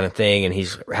kind of thing, and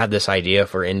he's had this idea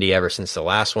for Indy ever since the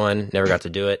last one, never got to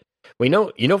do it. We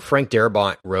know, Frank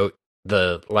Darabont wrote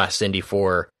the last Indy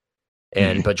 4,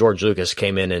 but George Lucas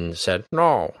came in and said,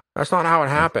 "No, that's not how it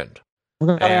happened. We're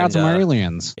gonna add some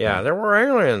aliens." Yeah, there were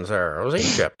aliens there. It was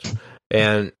Egypt,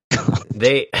 and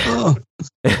they, oh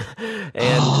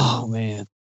man,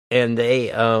 and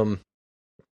they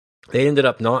ended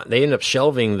up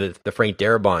shelving the Frank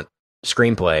Darabont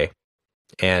screenplay,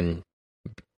 and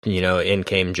in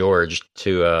came George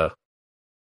to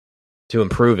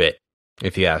improve it.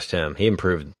 If you asked him, he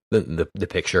improved the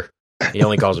picture. He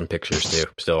only calls them pictures too.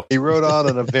 Still, he rode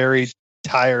on a very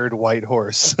tired white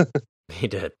horse. He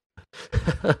did.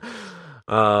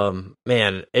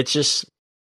 Man, it's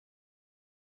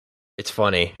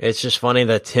funny. It's just funny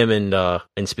that Tim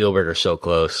and Spielberg are so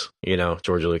close.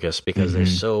 George Lucas, because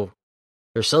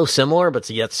they're so similar, but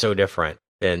yet so different.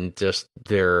 And just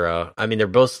they're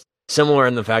both similar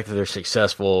in the fact that they're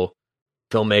successful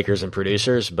filmmakers and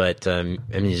producers, but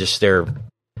just their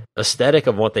aesthetic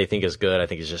of what they think is good, I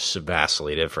think, is just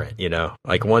vastly different.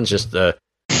 Like one's just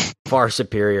far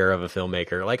superior of a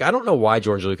filmmaker. Like, I don't know why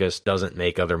George Lucas doesn't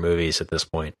make other movies at this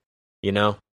point. I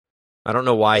don't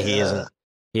know why he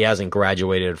hasn't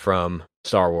graduated from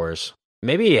Star Wars.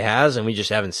 Maybe he has, and we just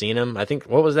haven't seen him. I think,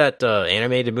 what was that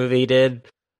animated movie he did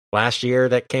last year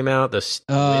that came out? Fairies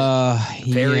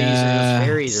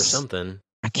or something.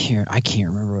 I can't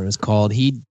remember what it was called.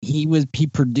 He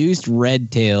produced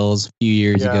Red Tails a few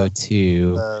years ago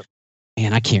too.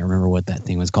 And I can't remember what that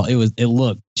thing was called. It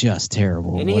looked just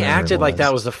terrible. And he acted like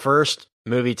that was the first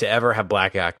movie to ever have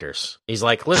black actors. He's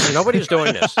like, listen, nobody's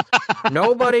doing this.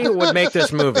 Nobody would make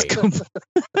this movie.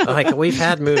 Like, we've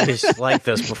had movies like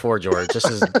this before, George. This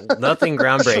is nothing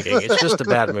groundbreaking. It's just a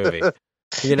bad movie.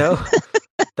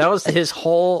 That was his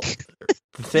whole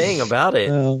thing about it,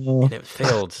 and it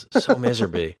failed so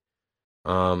miserably.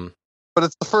 But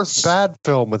it's the first bad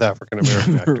film with African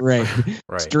American actors. Right.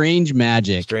 Strange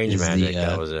Magic.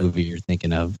 That was it. Movie you're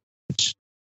thinking of, which,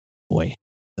 boy,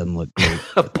 doesn't look great.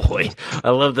 Boy,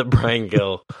 I love that Brian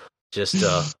Gill just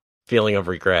feeling of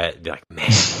regret. Like, man,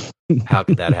 how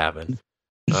could that happen?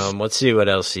 Let's see what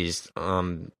else he's.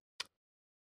 I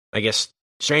guess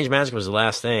Strange Magic was the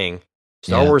last thing.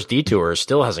 Star Wars Detours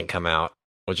still hasn't come out,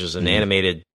 which is an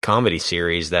animated comedy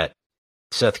series that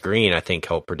Seth Green, I think,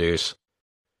 helped produce.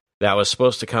 That was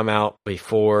supposed to come out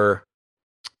before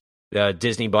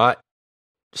Disney bought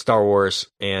Star Wars,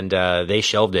 and they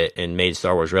shelved it and made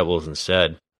Star Wars Rebels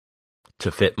instead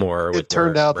to fit more with it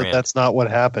turned out brand. That's not what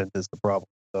happened is the problem.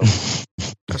 So.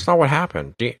 That's not what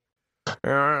happened.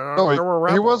 No,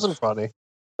 he wasn't funny.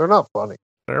 They're not funny.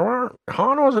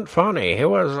 Han wasn't funny. He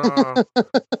was.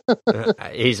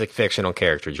 He's a fictional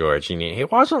character, George. He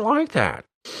wasn't like that.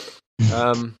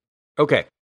 Okay.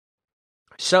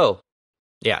 So,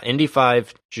 yeah, Indy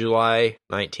 5, July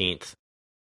 19th,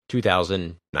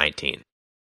 2019.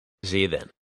 See you then.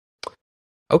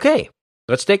 Okay,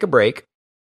 let's take a break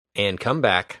and come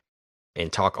back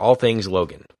and talk all things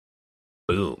Logan.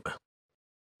 Boom.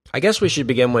 I guess we should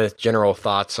begin with general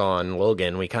thoughts on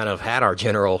Logan. We kind of had our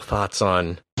general thoughts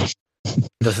on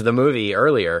the movie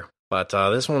earlier, but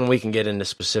this one we can get into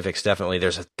specifics definitely.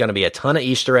 There's going to be a ton of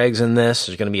Easter eggs in this.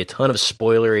 There's going to be a ton of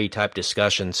spoilery type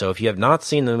discussion. So if you have not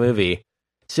seen the movie,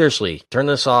 seriously, turn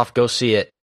this off, go see it,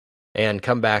 and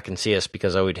come back and see us,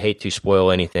 because I would hate to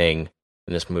spoil anything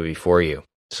in this movie for you.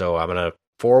 So I'm going to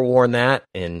forewarn that,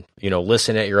 and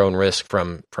listen at your own risk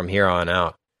from here on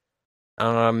out.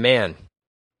 Man,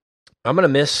 I'm going to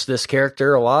miss this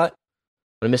character a lot.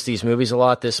 I'm going to miss these movies a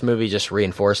lot. This movie just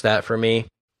reinforced that for me.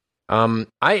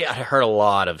 I heard a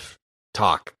lot of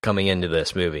talk coming into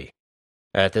this movie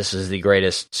that this is the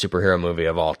greatest superhero movie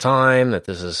of all time, that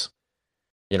this is,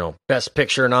 best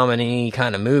picture nominee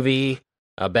kind of movie,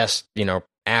 best,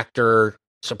 actor,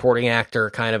 supporting actor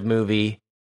kind of movie,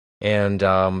 and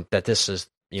that this is,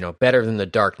 better than The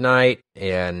Dark Knight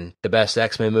and the best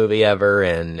X-Men movie ever,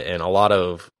 and a lot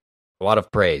of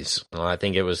praise. I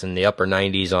think it was in the upper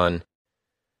 90s on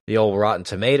the old Rotten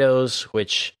Tomatoes,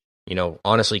 which,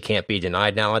 honestly can't be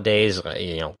denied nowadays.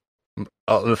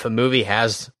 If a movie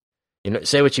has,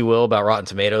 say what you will about Rotten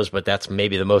Tomatoes, but that's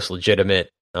maybe the most legitimate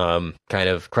kind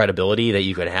of credibility that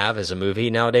you could have as a movie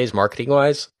nowadays,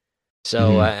 marketing-wise.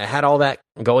 So I had all that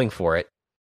going for it.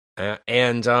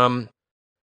 And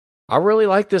I really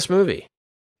like this movie.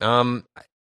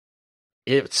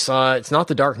 It's not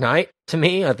The Dark Knight to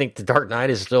me. I think The Dark Knight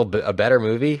is still a better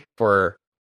movie for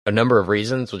a number of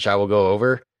reasons, which I will go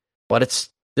over. But it's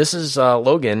this is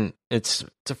Logan. It's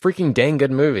a freaking dang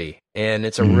good movie, and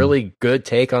it's a really good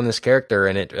take on this character,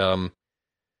 and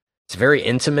it's very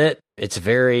intimate. It's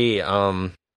very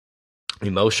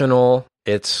emotional.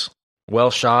 It's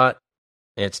well shot.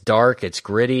 It's dark. It's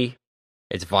gritty.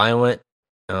 It's violent.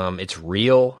 It's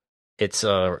real. It's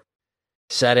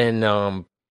set in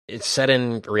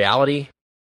reality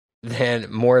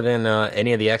more than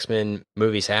any of the X-Men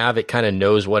movies have. It kind of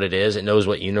knows what it is. It knows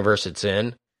what universe it's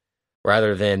in,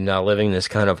 rather than living this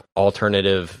kind of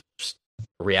alternative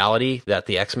reality that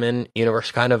the X-Men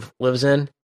universe kind of lives in.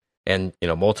 And,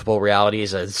 multiple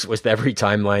realities, as with every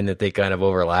timeline that they kind of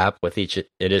overlap with each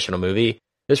additional movie.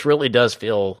 This really does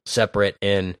feel separate,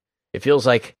 and it feels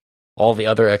like all the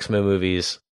other X-Men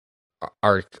movies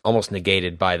are almost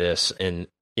negated by this. And,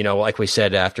 like we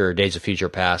said after Days of Future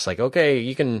Past, like, okay,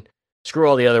 you can screw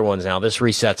all the other ones now. This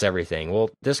resets everything.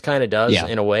 Well, this kind of does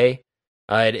in a way.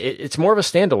 It's more of a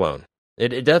standalone.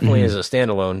 It definitely is a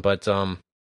standalone, but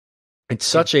it's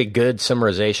such a good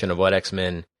summarization of what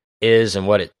X-Men is and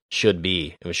what it should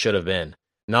be. It should have been.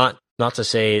 Not to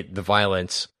say the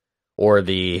violence or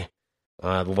the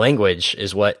language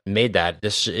is what made that.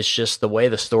 It's just the way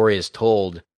the story is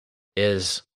told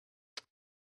is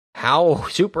how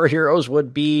superheroes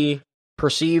would be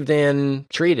perceived and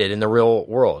treated in the real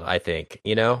world, I think.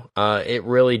 It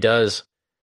really does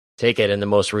take it in the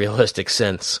most realistic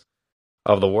sense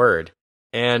of the word.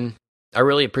 And I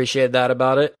really appreciate that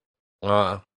about it.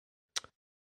 I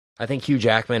think Hugh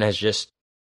Jackman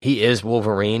he is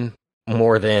Wolverine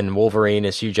more than Wolverine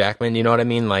is Hugh Jackman. You know what I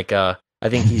mean? Like, I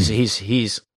think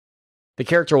he's the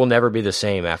character will never be the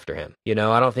same after him. I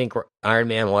don't think Iron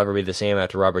Man will ever be the same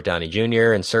after Robert Downey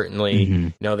Jr. And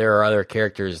certainly, there are other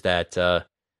characters that, the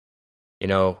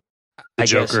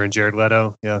Joker and Jared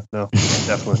Leto. Yeah, no,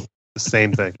 definitely the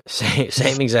same thing.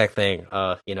 Same exact thing.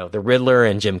 The Riddler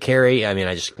and Jim Carrey. I mean,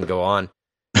 I just can go on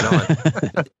and on.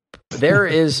 There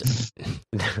is,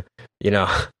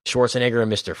 Schwarzenegger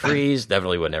and Mr. Freeze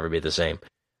definitely would never be the same.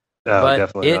 No, but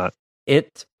definitely not.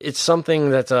 It's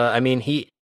something that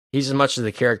he's as much of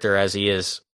the character as he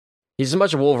is. He's as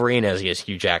much of Wolverine as he is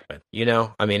Hugh Jackman.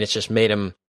 It's just made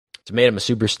him a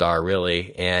superstar,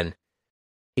 really. And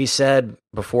he said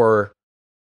before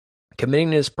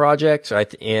committing to this project,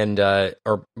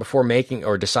 or before making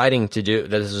or deciding to do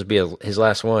that, this would be his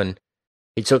last one.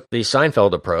 He took the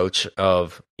Seinfeld approach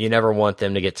of you never want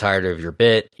them to get tired of your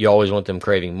bit. You always want them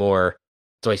craving more.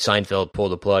 So Seinfeld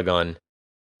pulled the plug on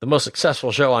the most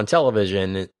successful show on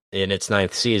television in its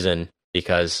 9th season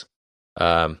because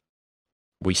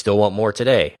we still want more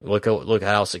today. Look at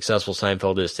how successful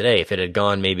Seinfeld is today. If it had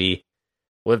gone maybe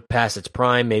lived past its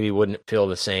prime, maybe wouldn't feel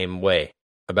the same way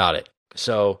about it.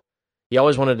 So he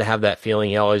always wanted to have that feeling.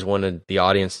 He always wanted the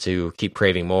audience to keep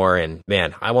craving more. And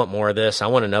man, I want more of this. I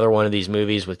want another one of these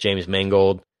movies with James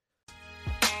Mangold.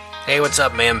 Hey, what's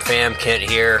up, Ma'am Fam? Kent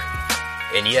here.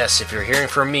 And yes, if you're hearing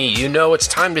from me, it's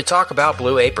time to talk about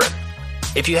Blue Apron.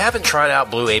 If you haven't tried out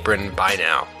Blue Apron by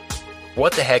now,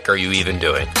 what the heck are you even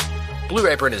doing? Blue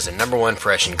Apron is the #1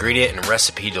 fresh ingredient and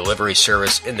recipe delivery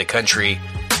service in the country.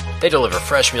 They deliver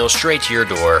fresh meals straight to your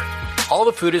door. All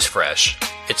the food is fresh.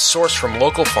 It's sourced from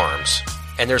local farms,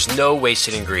 and there's no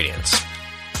wasted ingredients.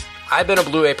 I've been a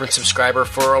Blue Apron subscriber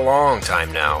for a long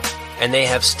time now, and they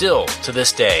have still, to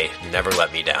this day, never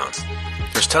let me down.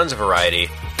 There's tons of variety.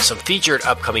 Some featured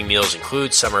upcoming meals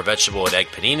include summer vegetable and egg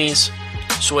paninis,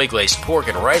 soy-glazed pork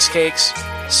and rice cakes,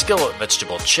 skillet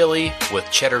vegetable chili with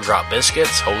cheddar drop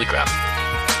biscuits, holy crap,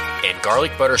 and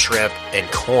garlic butter shrimp and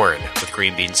corn with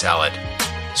green bean salad.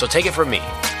 So take it from me.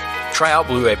 Try out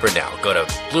Blue Apron now. Go to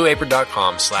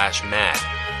blueapron.com/mad.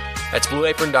 That's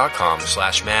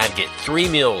blueapron.com/mad. Get 3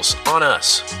 meals on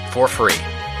us for free.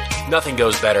 Nothing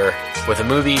goes better with a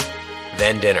movie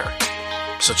than dinner.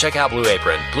 So check out Blue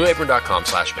Apron.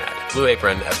 blueapron.com/mad. Blue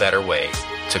Apron, a better way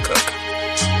to cook.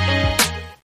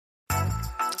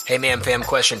 Hey, Ma'am Fam,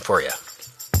 question for you.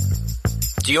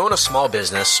 Do you own a small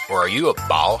business, or are you a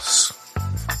boss?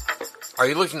 Are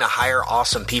you looking to hire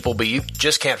awesome people, but you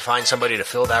just can't find somebody to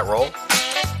fill that role?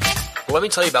 Well, let me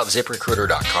tell you about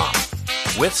ZipRecruiter.com.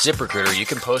 With ZipRecruiter, you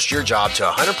can post your job to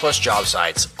 100+ job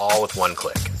sites, all with one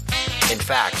click. In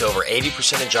fact, over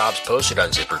 80% of jobs posted on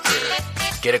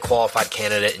ZipRecruiter get a qualified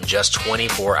candidate in just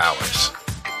 24 hours.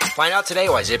 Find out today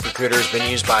why ZipRecruiter has been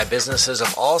used by businesses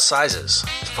of all sizes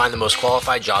to find the most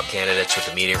qualified job candidates with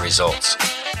immediate results.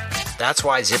 That's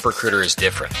why ZipRecruiter is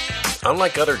different.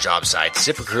 Unlike other job sites,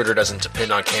 ZipRecruiter doesn't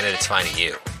depend on candidates finding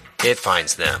you. It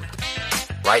finds them.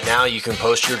 Right now, you can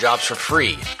post your jobs for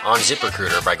free on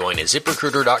ZipRecruiter by going to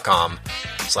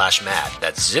ZipRecruiter.com/mad.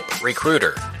 That's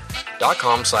ZipRecruiter.com/mad.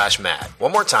 ZipRecruiter.com/Matt.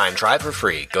 One more time, try it for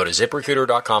free. Go to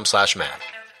ZipRecruiter.com/Matt.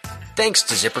 Thanks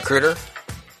to ZipRecruiter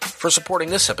for supporting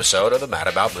this episode of the Mad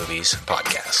About Movies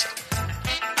podcast.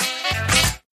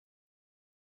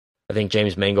 I think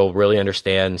James Mangold really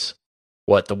understands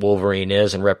what the Wolverine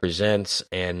is and represents,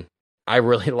 and I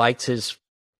really liked his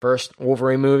first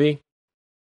Wolverine movie.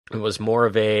 It was more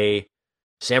of a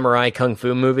samurai kung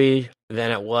fu movie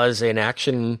than it was an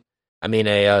action, a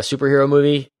superhero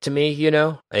movie to me, you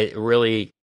know? It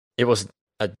was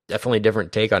a definitely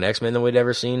different take on X-Men than we'd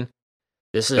ever seen.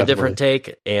 This is a different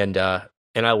take, and I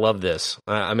love this.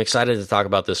 I'm excited to talk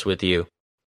about this with you.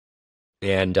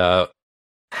 And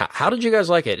how did you guys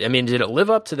like it? I mean, did it live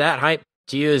up to that hype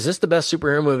to you? Is this the best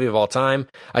superhero movie of all time?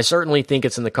 I certainly think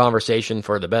it's in the conversation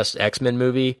for the best X-Men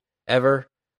movie ever.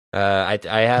 I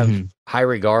have high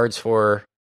regards for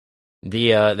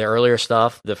the earlier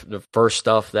stuff, the first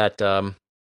stuff that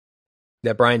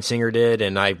Bryan Singer did,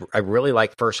 and I really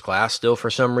like First Class still for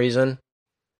some reason,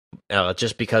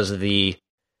 just because of the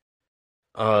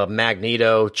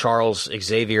Magneto Charles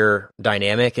Xavier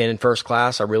dynamic in First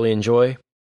Class. I really enjoy.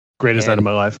 Greatest night of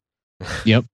my life.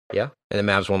 Yep. Yeah, and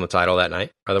the Mavs won the title that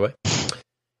night, by the way.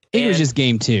 It was just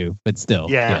game 2, but still.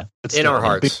 Yeah. In our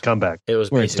hearts. Big comeback. It was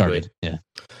where basically. It started.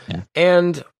 Yeah.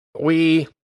 And we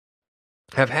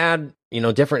have had,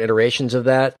 different iterations of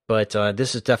that, but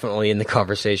this is definitely in the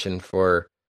conversation for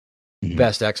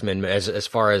best X-Men as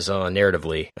far as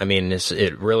narratively. I mean,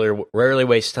 it really rarely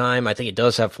wastes time. I think it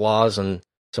does have flaws on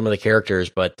some of the characters,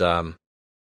 but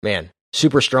man,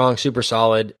 super strong, super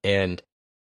solid, and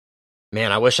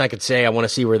man, I wish I could say I want to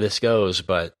see where this goes,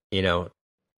 but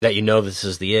this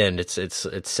is the end.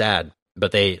 It's sad,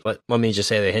 but let me just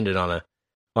say they ended on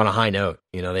a high note.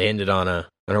 They ended on a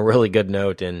really good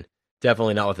note, and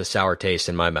definitely not with a sour taste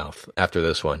in my mouth after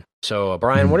this one. So,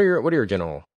 Brian, what are your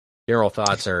general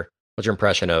thoughts, or what's your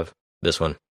impression of this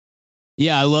one?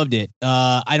 Yeah, I loved it.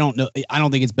 I don't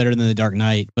think it's better than The Dark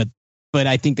Knight, but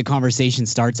I think the conversation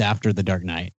starts after The Dark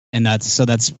Knight, and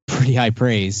that's pretty high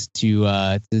praise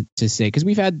to say, because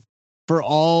we've had, for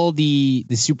all the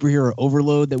superhero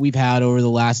overload that we've had over the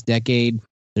last decade,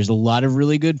 there's a lot of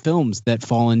really good films that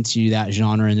fall into that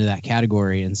genre, into that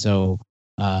category, and so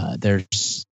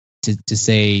there's to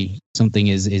say something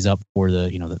is up for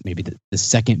maybe the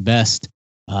second best,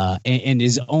 and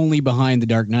is only behind The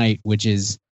Dark Knight, which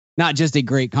is not just a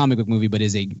great comic book movie, but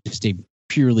is just a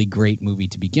purely great movie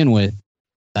to begin with.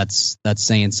 That's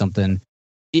saying something.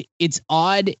 It's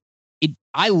odd.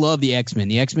 I love the X-Men.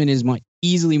 The X-Men is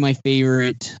easily my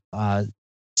favorite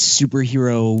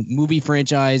superhero movie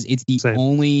franchise. It's the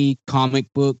only comic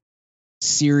book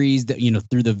series that,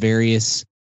 through the various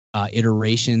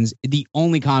iterations, the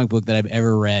only comic book that I've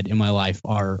ever read in my life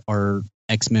are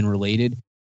X-Men related.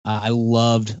 I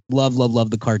loved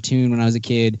the cartoon when I was a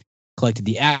kid, collected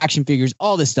the action figures,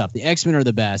 all this stuff. The X-Men are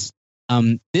the best.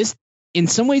 This, in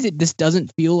some ways, this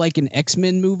doesn't feel like an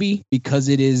X-Men movie because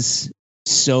it is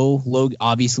so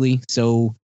obviously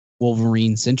so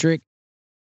Wolverine centric.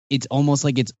 It's almost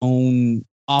like its own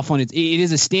it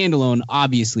is a standalone,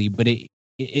 obviously, but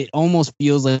it almost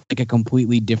feels like a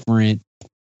completely different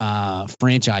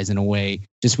franchise in a way,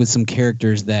 just with some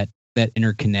characters that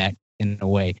interconnect in a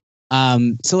way.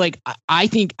 So like I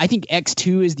think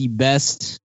X2 is the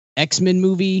best X-Men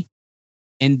movie,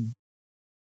 and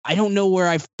I don't know where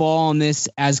I fall on this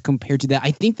as compared to that.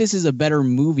 I think this is a better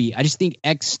movie. I just think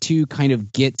X2 kind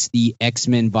of gets the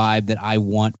X-Men vibe that I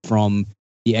want from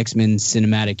the X-Men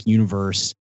cinematic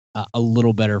universe a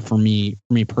little better for me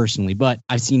personally. But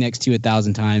I've seen X2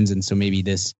 1,000 times, and so maybe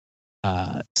this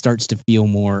starts to feel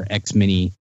more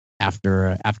X-Men-y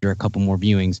after a couple more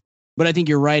viewings. But I think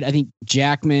you're right. I think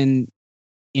Jackman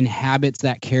inhabits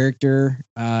that character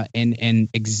and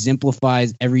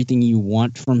exemplifies everything you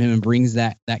want from him, and brings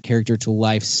that character to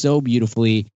life so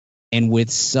beautifully and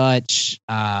with such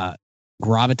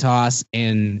gravitas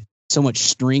and so much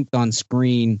strength on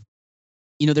screen.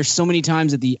 There's so many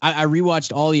times that I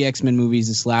rewatched all the X-Men movies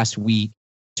this last week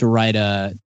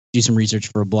to do some research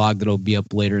for a blog that'll be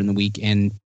up later in the week,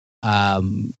 and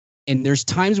there's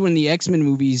times when the X-Men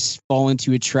movies fall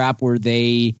into a trap where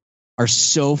they are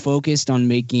so focused on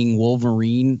making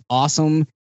Wolverine awesome.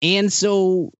 And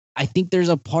so I think there's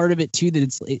a part of it too that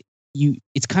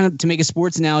it's kind of, to make a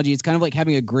sports analogy, it's kind of like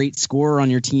having a great scorer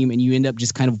on your team and you end up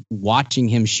just kind of watching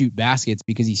him shoot baskets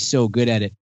because he's so good at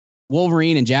it.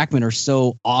 Wolverine and Jackman are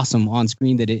so awesome on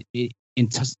screen that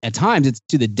at times it's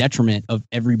to the detriment of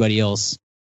everybody else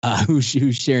who's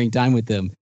sharing time with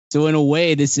them. So in a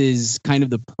way, this is kind of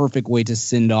the perfect way to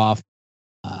send off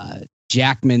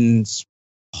Jackman's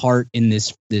part in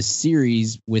this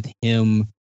series, with him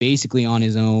basically on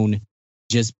his own,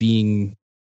 just being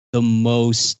the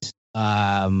most,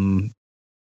 I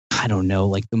don't know,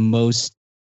 like the most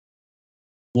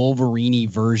Wolverine-y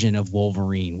version of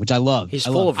Wolverine, which I love. He's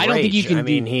full of rage. I don't think you can. I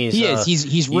mean,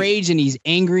 he's rage, and he's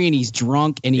angry, and he's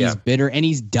drunk, and he's bitter, and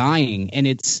he's dying, and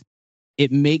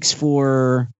it makes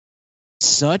for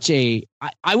such a.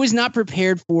 I was not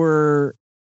prepared for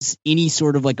any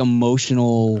sort of like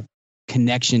emotional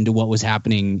connection to what was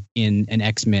happening in an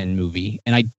X-Men movie,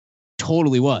 and I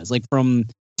totally was. Like from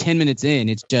 10 minutes in,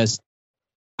 it's just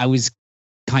I was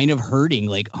kind of hurting.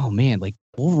 Like, oh man, like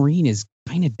Wolverine is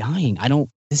kind of dying.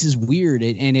 This is weird,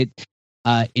 it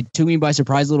took me by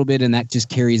surprise a little bit, and that just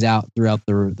carries out throughout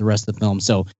the rest of the film.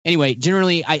 So anyway,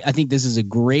 generally, I think this is a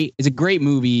great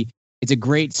movie. It's a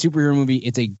great superhero movie.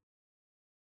 It's a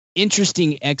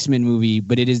interesting X-Men movie,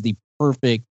 but it is the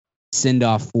perfect send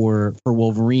off for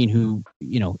Wolverine, who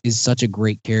is such a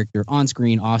great character on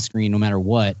screen, off screen, no matter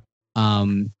what.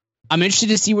 I'm interested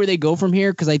to see where they go from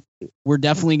here, because we're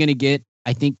definitely going to get.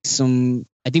 I think we're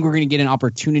going to get an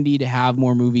opportunity to have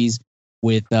more movies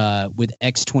with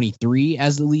X-23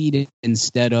 as the lead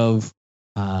instead of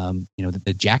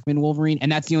the Jackman Wolverine,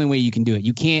 and that's the only way you can do it.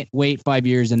 You can't wait 5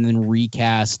 years and then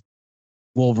recast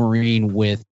Wolverine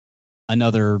with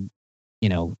another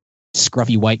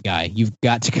scruffy white guy. You've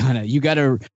got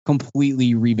to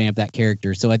completely revamp that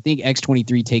character. So I think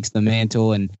X-23 takes the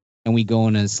mantle and we go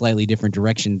in a slightly different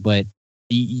direction, but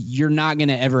you're not going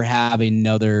to ever have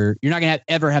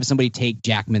somebody take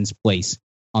Jackman's place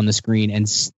on the screen,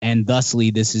 and thusly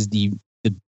this is the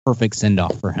perfect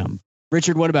send-off for him.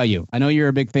 Richard, what about you? I know you're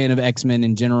a big fan of X-Men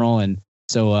in general, and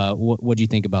so what do you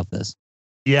think about this?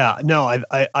 Yeah, no,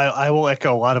 I will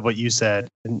echo a lot of what you said,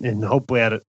 and hopefully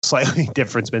add a slightly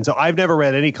different spin. So I've never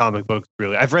read any comic books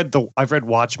really. I've read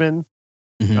Watchmen,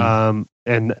 and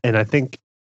I think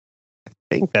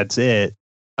that's it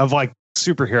of like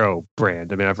superhero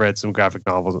brand. I mean, I've read some graphic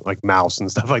novels like Mouse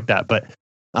and stuff like that, but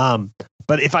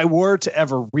if I were to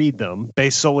ever read them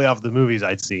based solely off the movies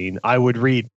I'd seen, I would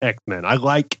read X-Men.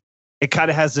 It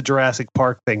kind of has the Jurassic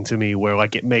Park thing to me, where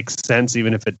like it makes sense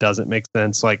even if it doesn't make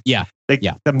sense. Like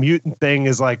the mutant thing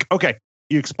is like, okay,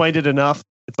 you explained it enough.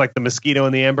 It's like the mosquito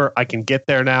and the amber. I can get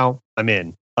there now. I'm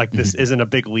in. Like this isn't a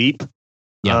big leap.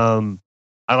 I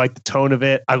like the tone of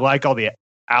it. I like all the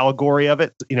allegory of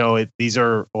it. These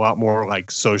are a lot more like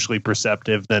socially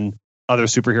perceptive than other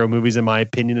superhero movies, in my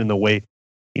opinion, in the way,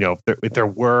 if there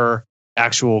were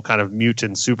actual kind of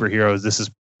mutant superheroes, this is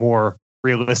more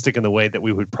realistic in the way that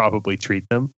we would probably treat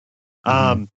them.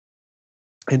 And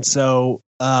so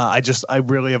I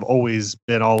really have always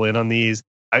been all in on these.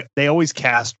 They always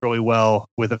cast really well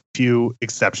with a few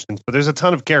exceptions, but there's a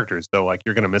ton of characters though. Like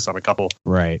you're going to miss on a couple.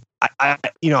 Right. I've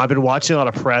been watching a lot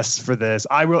of press for this.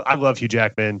 I love Hugh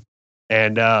Jackman,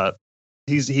 and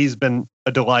he's been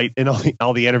a delight in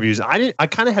all the interviews. I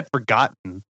kind of had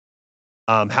forgotten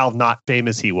how not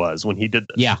famous he was when he did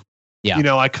this. Yeah.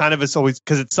 I kind of, it's always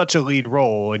because it's such a lead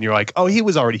role, and you're like, oh, he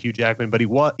was already Hugh Jackman, but he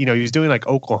was doing like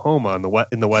Oklahoma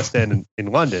in the West End in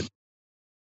London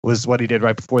was what he did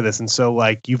right before this, and so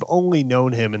like you've only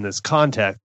known him in this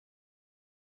context,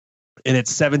 and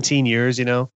it's 17 years,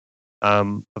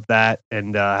 of that,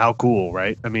 and how cool,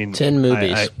 right? I mean, 10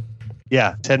 movies.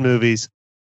 10 movies.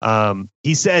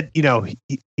 He said,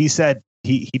 he said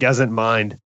he doesn't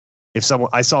mind if someone.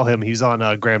 I saw him. He's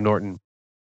on Graham Norton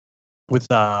with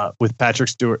Patrick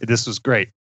Stewart. This was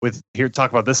great. Talk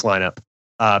about this lineup.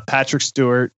 Patrick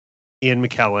Stewart, Ian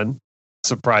McKellen,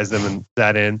 surprised them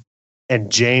in, and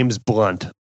James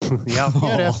Blunt.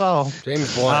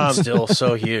 James Blunt still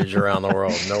so huge around the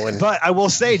world. No one. But I will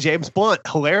say, James Blunt,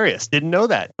 hilarious. Didn't know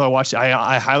that. So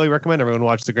I highly recommend everyone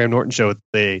watch the Graham Norton show with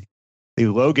the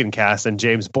Logan cast, and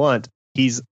James Blunt.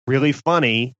 He's really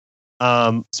funny.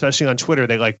 Especially on Twitter,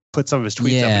 they like put some of his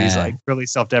tweets up, and he's like really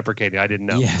self-deprecating. I didn't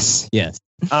know. Yes.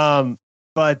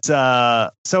 But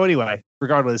so anyway,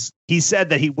 regardless, he said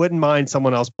that he wouldn't mind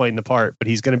someone else playing the part, but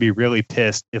he's going to be really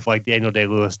pissed if like Daniel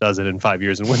Day-Lewis does it in 5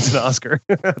 years and wins an Oscar.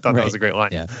 I thought that was a great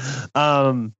line. Yeah.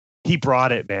 He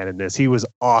brought it, man, in this. He was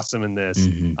awesome in this.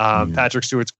 Patrick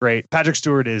Stewart's great. Patrick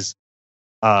Stewart is,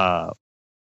 in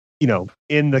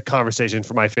the conversation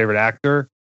for my favorite actor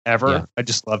ever. Yeah. I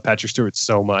just love Patrick Stewart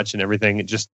so much and everything.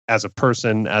 Just as a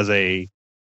person, as a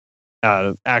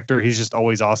actor, he's just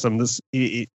always awesome.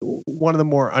 One of the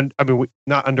more,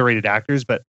 not underrated actors,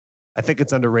 but I think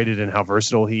it's underrated in how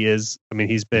versatile he is. I mean,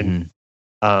 he's been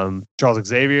Charles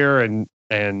Xavier and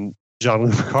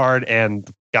Jean-Luc Picard and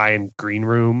guy in Green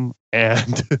Room.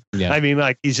 And I mean,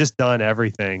 like, he's just done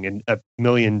everything and a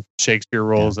million Shakespeare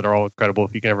roles that are all incredible.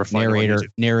 If you can ever find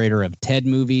narrator of TED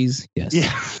movies.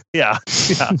 Yes. Yeah.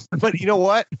 But you know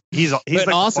what? He's like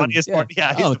awesome. The funniest part.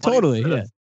 Yeah. Oh, totally.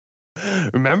 Yeah.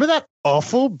 Remember that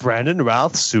awful Brandon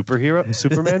Routh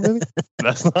Superman movie?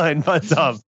 That's line, but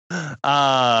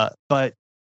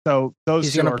so those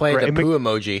he's gonna play the poo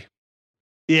emoji.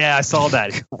 Yeah, I saw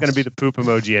that. He's gonna be the poop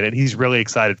emoji in it. He's really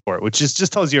excited for it, which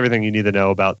just tells you everything you need to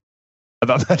know about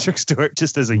Patrick Stewart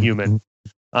just as a human.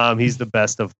 He's the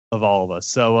best of all of us.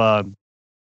 So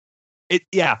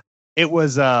it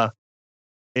was a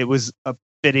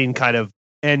fitting kind of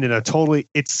end in a totally.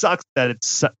 It sucks that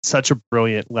it's such a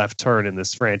brilliant left turn in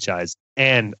this franchise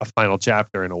and a final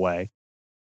chapter in a way,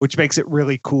 which makes it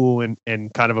really cool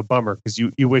and kind of a bummer because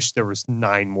you wish there was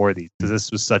 9 more of these because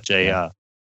this was such a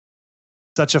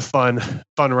fun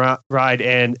ride.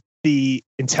 And the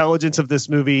intelligence of this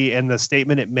movie and the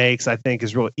statement it makes, I think,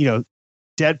 is really,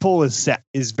 Deadpool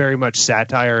is very much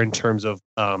satire in terms of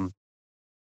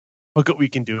look what we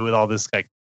can do with all this like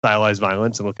stylized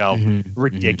violence and look how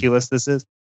ridiculous this is.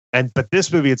 But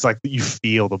this movie, it's like you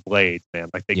feel the blades, man.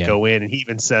 Like they go in, and he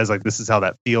even says like this is how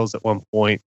that feels at one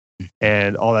point,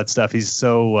 and all that stuff. He's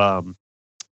so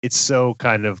it's so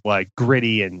kind of like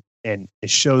gritty and it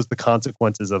shows the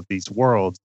consequences of these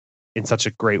worlds in such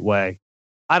a great way.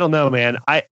 I don't know, man.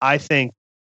 I think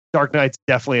Dark Knight's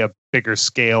definitely a bigger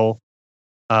scale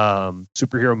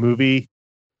superhero movie,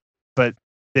 but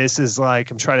this is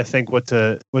like I'm trying to think what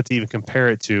to even compare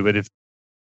it to. But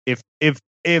if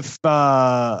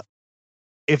the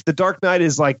Dark Knight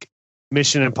is like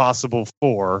Mission Impossible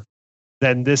 4,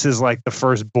 then this is like the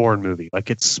first Bourne movie. Like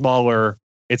it's smaller,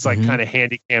 it's like kind of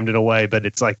handy-cammed in a way, but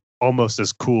it's like almost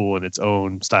as cool in its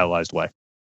own stylized way.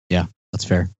 Yeah, that's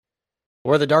fair.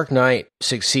 Where the Dark Knight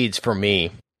succeeds for me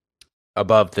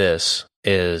above this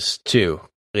is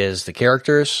the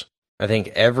characters. I think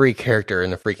every character in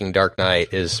the freaking Dark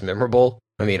Knight is memorable.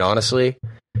 I mean, honestly,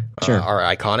 are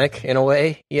iconic in a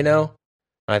way,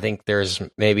 I think there's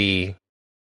maybe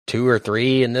 2 or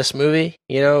 3 in this movie,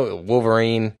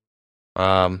 Wolverine,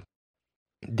 the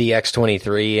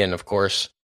X-23, and of course,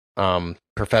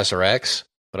 Professor X.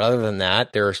 But other than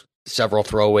that, there's several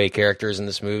throwaway characters in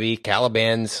this movie.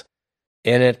 Caliban's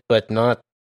in it, but not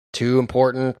too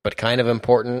important, but kind of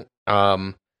important.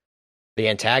 The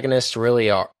antagonists really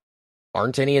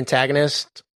aren't any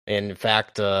antagonists. In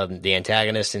fact, the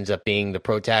antagonist ends up being the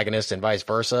protagonist and vice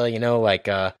versa, like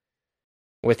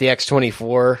with the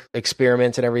X-24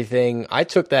 experiment and everything. I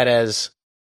took that as,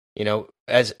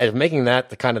 as making that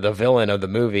the kind of the villain of the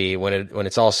movie when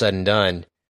it's all said and done.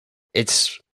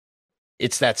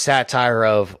 It's that satire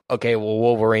of, okay, well,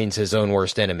 Wolverine's his own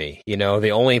worst enemy.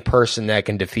 The only person that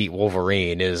can defeat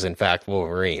Wolverine is, in fact,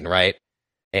 Wolverine, right?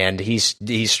 And he's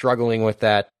struggling with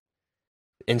that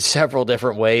in several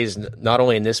different ways, not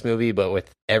only in this movie, but with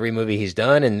every movie he's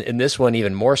done. And in this one,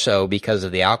 even more so because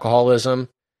of the alcoholism.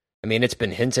 I mean, it's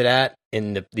been hinted at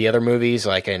in the other movies,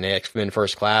 like in X-Men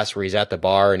First Class, where he's at the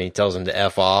bar and he tells them to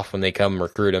F off when they come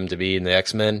recruit him to be in the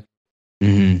X-Men.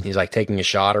 Mm-hmm. He's like taking a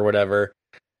shot or whatever.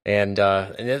 And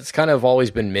it's kind of always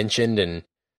been mentioned and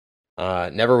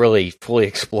never really fully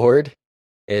explored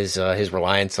is his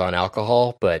reliance on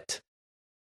alcohol. But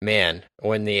man,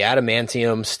 when the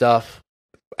adamantium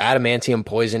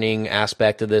poisoning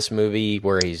aspect of this movie,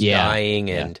 where he's dying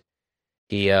and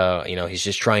he, he's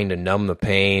just trying to numb the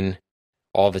pain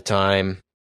all the time,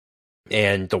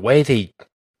 and the way they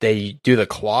do the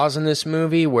claws in this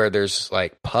movie, where there's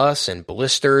like pus and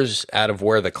blisters out of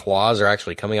where the claws are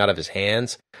actually coming out of his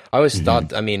hands. I always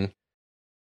thought, I mean,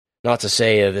 not to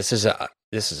say this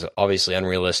is obviously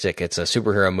unrealistic. It's a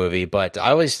superhero movie, but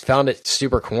I always found it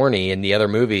super corny in the other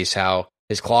movies how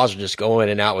his claws would just go in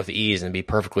and out with ease and be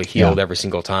perfectly healed every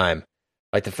single time.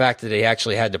 Like the fact that they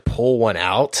actually had to pull one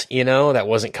out, that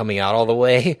wasn't coming out all the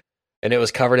way, and it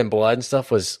was covered in blood and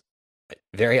stuff, was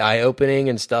very eye-opening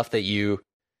and stuff that you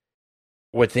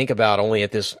would think about only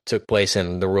if this took place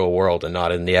in the real world and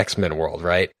not in the X-Men world,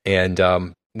 right?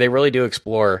 And they really do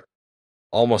explore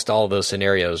almost all of those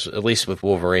scenarios, at least with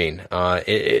Wolverine.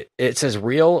 It's as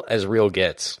real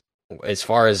gets, as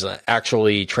far as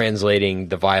actually translating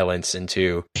the violence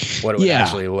into what it would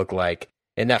actually look like.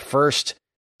 In that first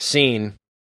scene,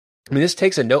 I mean, this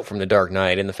takes a note from The Dark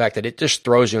Knight and the fact that it just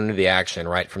throws you into the action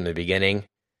right from the beginning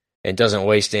and doesn't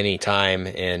waste any time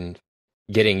in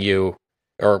getting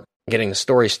the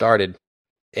story started.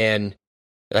 And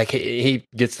like he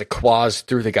gets the claws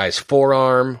through the guy's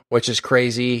forearm, which is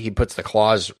crazy. He puts the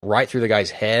claws right through the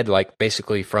guy's head, like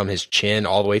basically from his chin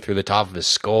all the way through the top of his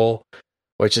skull,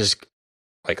 which is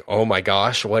like, oh my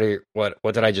gosh, what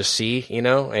did I just see? You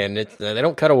know, and they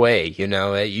don't cut away. You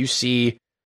know, you see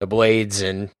the blades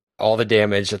and all the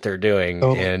damage that they're doing,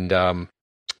 and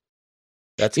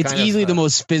it's easily the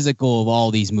most physical of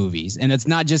all these movies, and it's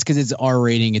not just because it's R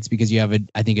rating. It's because you have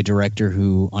I think a director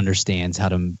who understands how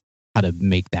to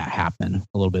make that happen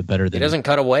a little bit better than he doesn't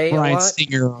cut away. Bryan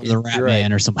Singer or the Rat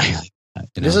Man or somebody like that.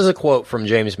 This is a quote from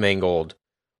James Mangold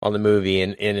on the movie,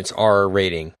 and its R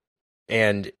rating,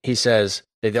 and he says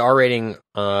that the R rating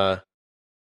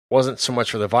wasn't so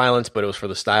much for the violence, but it was for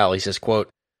the style. He says,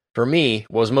 "quote For me,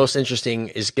 what was most interesting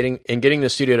is getting the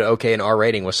studio to okay an R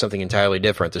rating was something entirely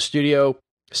different. The studio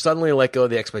suddenly let go of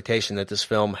the expectation that this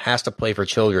film has to play for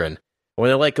children. When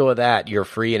they let go of that, you're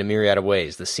free in a myriad of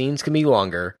ways. The scenes can be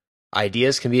longer,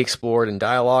 ideas can be explored in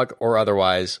dialogue or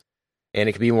otherwise, and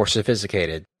it can be more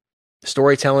sophisticated.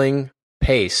 Storytelling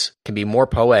pace can be more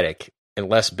poetic and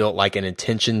less built like an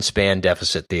attention span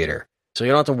deficit theater. So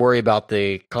you don't have to worry about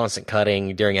the constant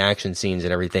cutting during action scenes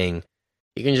and everything.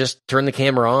 You can just turn the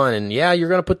camera on and you're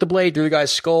going to put the blade through the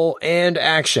guy's skull and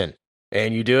action.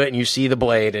 And you do it and you see the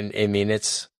blade. And I mean,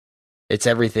 it's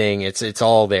everything. It's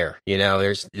all there. You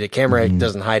know, the camera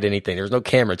doesn't hide anything. There's no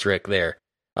camera trick there.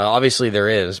 Obviously there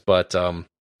is, but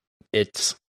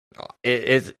there's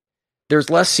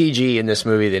less CG in this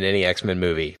movie than any X-Men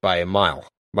movie by a mile,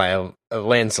 by a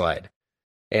landslide.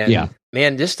 And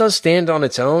man, this does stand on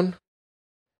its own.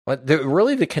 But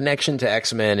really the connection to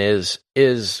X-Men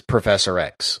is Professor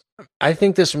X. I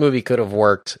think this movie could have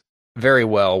worked very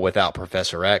well without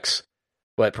Professor X,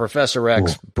 but Professor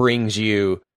X brings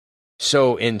you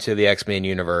so into the X-Men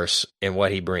universe and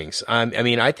what he brings. I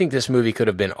mean, I think this movie could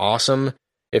have been awesome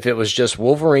if it was just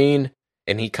Wolverine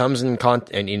and he comes in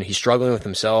and he's struggling with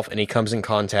himself and he comes in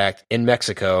contact in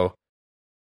Mexico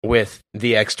with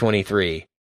the X-23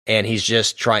 and he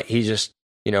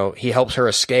helps her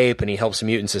escape and he helps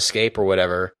mutants escape or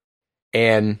whatever.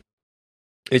 And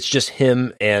it's just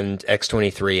him and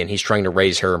X-23 and he's trying to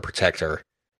raise her and protect her.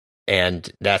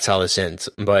 And that's how this ends.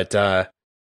 But I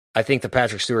think the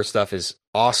Patrick Stewart stuff is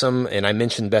awesome. And I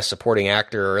mentioned Best Supporting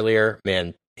Actor earlier.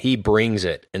 Man, he brings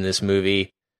it in this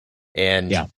movie.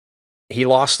 And he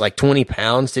lost like 20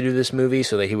 pounds to do this movie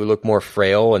so that he would look more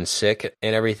frail and sick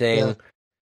and everything. Yeah.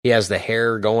 He has the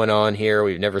hair going on here.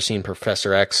 We've never seen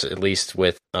Professor X, at least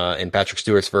with in Patrick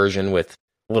Stewart's version, with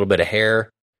a little bit of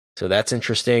hair. So that's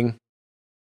interesting.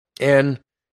 And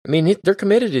I mean, they're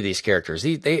committed to these characters.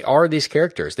 They are these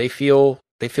characters. They feel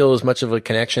as much of a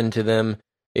connection to them,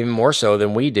 even more so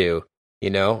than we do. You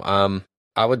know,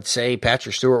 I would say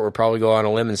Patrick Stewart would probably go on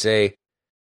a limb and say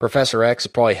Professor X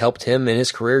has probably helped him in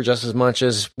his career just as much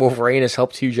as Wolverine has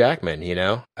helped Hugh Jackman. You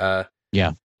know,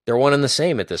 they're one and the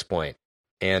same at this point.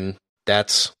 And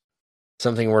that's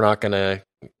something we're not going to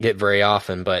get very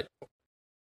often. But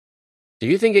do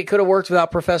you think it could have worked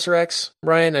without Professor X,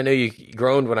 Brian? I know you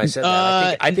groaned when I said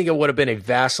that. I think it would have been a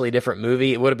vastly different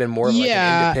movie. It would have been more like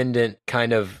an independent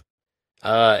kind of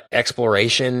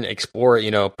exploration,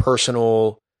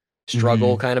 personal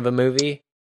struggle kind of a movie.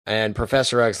 And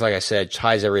Professor X, like I said,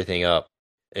 ties everything up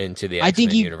into the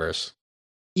X-Men universe.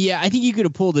 Yeah, I think you could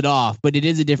have pulled it off, but it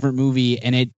is a different movie,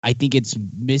 and I think it's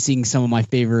missing some of my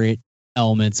favorite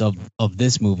elements of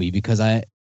this movie because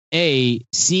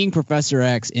seeing Professor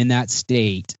X in that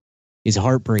state is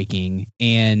heartbreaking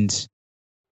and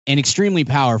extremely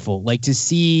powerful. Like to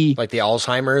see, like the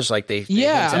Alzheimer's, like they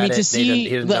to see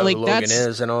he doesn't know who Logan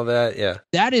is and all that. Yeah,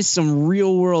 that is some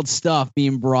real world stuff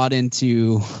being brought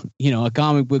into a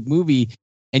comic book movie,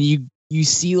 and you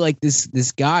see like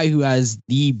this guy who has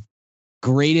the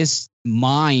greatest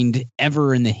mind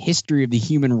ever in the history of the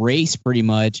human race, pretty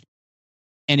much,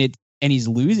 and he's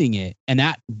losing it, and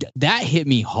that hit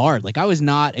me hard. Like I was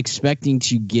not expecting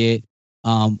to get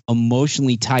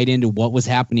emotionally tied into what was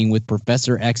happening with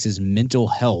Professor X's mental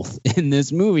health in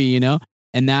this movie,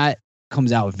 and that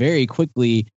comes out very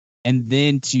quickly. And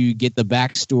then to get the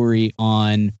backstory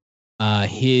on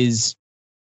his,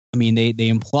 I mean, they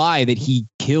imply that he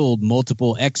killed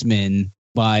multiple X-Men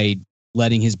by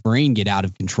letting his brain get out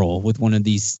of control with one of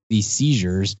these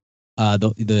seizures,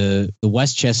 the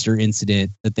Westchester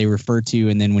incident that they refer to,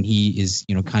 and then when he is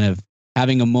kind of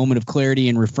having a moment of clarity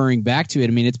and referring back to it.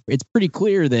 I mean, it's pretty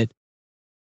clear that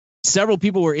several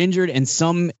people were injured and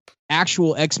some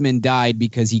actual X-Men died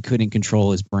because he couldn't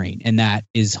control his brain, and that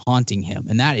is haunting him.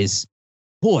 And that is,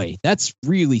 boy, that's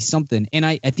really something. And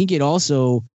I think it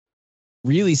also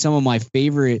really some of my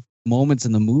favorite moments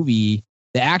in the movie.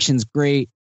 The action's great.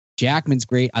 Jackman's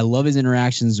great. I love his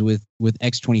interactions with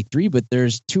X-23, but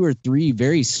there's 2 or 3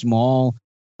 very small,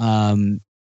 kind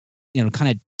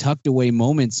of tucked away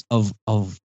moments of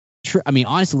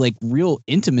honestly, like real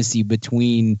intimacy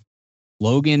between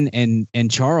Logan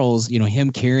and Charles,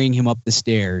 him carrying him up the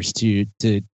stairs to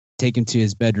take him to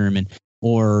his bedroom,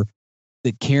 or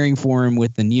the caring for him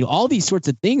with the needle, all these sorts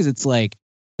of things. It's like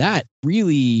that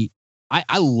really,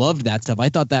 I loved that stuff. I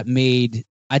thought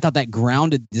that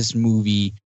grounded this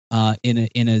movie in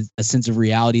a sense of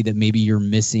reality that maybe you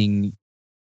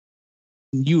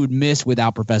would miss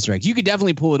without Professor X. You could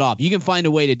definitely pull it off. You can find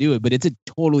a way to do it, but it's a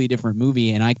totally different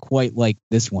movie. And I quite like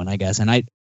this one, I guess. And I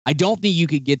don't think you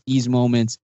could get these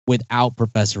moments without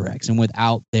Professor X and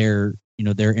without their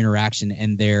interaction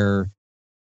and their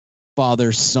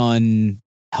father-son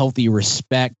healthy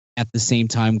respect at the same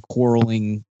time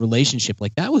quarreling relationship.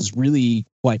 Like, that was really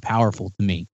quite powerful to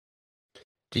me.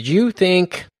 Did you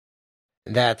think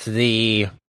that the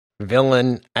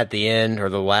villain at the end, or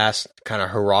the last kind of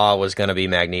hurrah, was going to be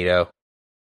Magneto,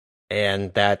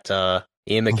 and that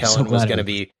Ian McKellen was going to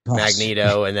be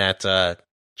Magneto, and that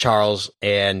Charles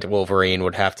and Wolverine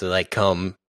would have to like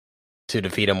come to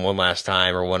defeat him one last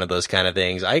time, or one of those kind of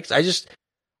things? I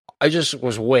just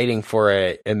was waiting for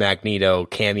a Magneto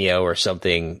cameo or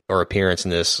something, or appearance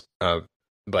in this,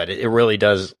 but it really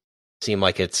does seem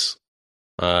like it's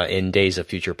in Days of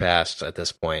Future Past at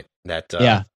this point that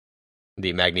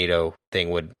the Magneto thing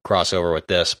would cross over with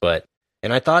this.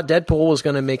 And I thought Deadpool was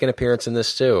going to make an appearance in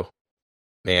this too,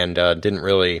 and didn't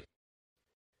really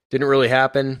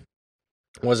happen.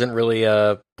 Wasn't really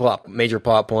a major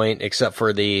plot point, except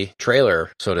for the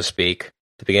trailer, so to speak,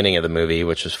 the beginning of the movie,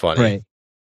 which was funny. Right.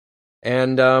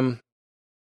 And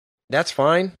that's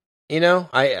fine.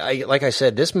 I like I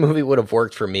said, this movie would have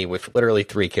worked for me with literally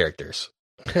 3 characters.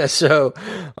 So,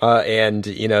 and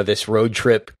this road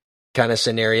trip kind of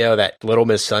scenario, that Little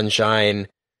Miss Sunshine,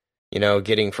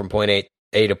 getting from point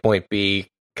A to point B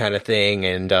kind of thing,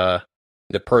 and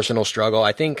the personal struggle.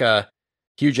 I think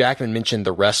Hugh Jackman mentioned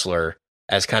The Wrestler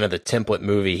as kind of the template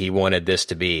movie he wanted this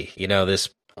to be. This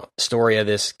story of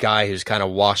this guy who's kind of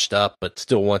washed up but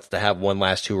still wants to have one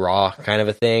last hurrah kind of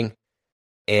a thing.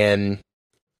 And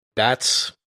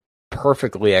that's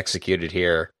perfectly executed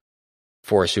here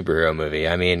for a superhero movie.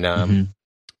 I mean,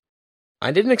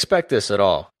 I didn't expect this at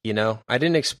all. I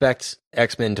didn't expect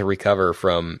X-Men to recover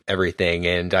from everything,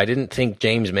 and I didn't think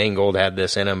James Mangold had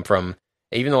this in him from,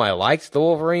 even though I liked the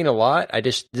Wolverine a lot,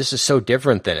 this is so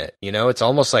different than it. It's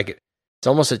almost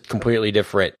a completely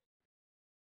different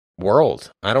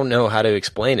world. I don't know how to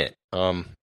explain it.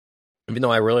 Even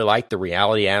though I really like the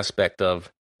reality aspect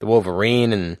of the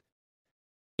Wolverine and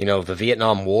the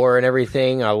Vietnam War and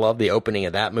everything, I love the opening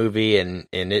of that movie, and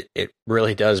it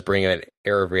really does bring an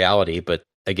air of reality. But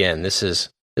again, this is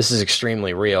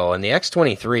extremely real. And the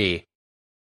X-23,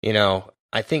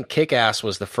 I think Kick-Ass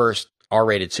was the first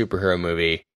R-rated superhero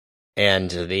movie, and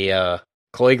the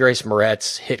Chloe Grace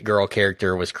Moretz Hit Girl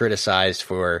character was criticized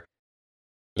for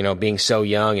being so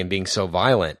young and being so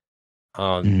violent.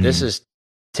 This is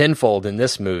tenfold in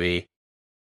this movie,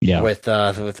 with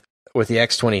the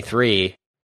X-23.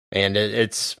 And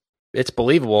it's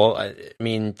believable. I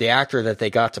mean, the actor that they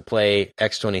got to play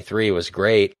X-23 was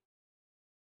great,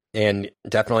 and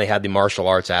definitely had the martial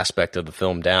arts aspect of the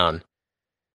film down.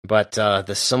 But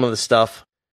some of the stuff,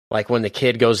 like when the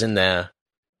kid goes in there,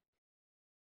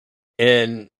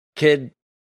 and they're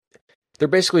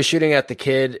basically shooting at the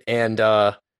kid, and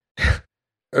or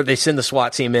they send the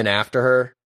SWAT team in after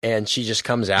her, and she just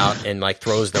comes out and like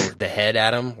throws the head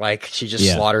at him, like she just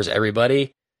slaughters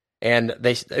everybody. And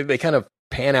they kind of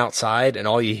pan outside, and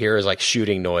all you hear is like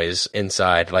shooting noise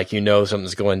inside, like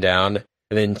something's going down.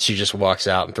 And then she just walks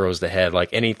out and throws the head. Like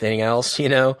anything else,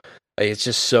 it's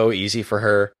just so easy for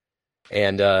her.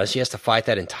 And she has to fight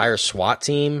that entire SWAT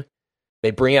team.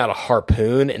 They bring out a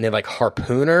harpoon, and they like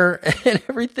harpoon her and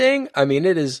everything. I mean,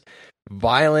 it is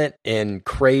violent and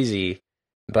crazy,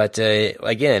 but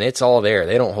again, it's all there.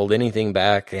 They don't hold anything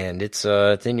back, and it's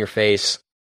in your face.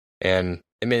 And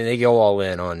I mean, they go all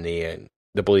in on the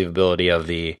believability of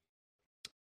the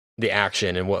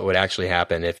action and what would actually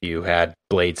happen if you had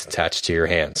blades attached to your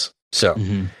hands. So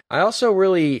I also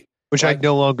really... Which I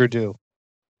no longer do.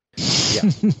 Yeah,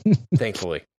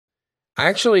 thankfully.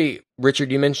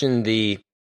 Richard, you mentioned the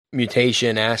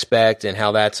mutation aspect and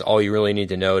how that's all you really need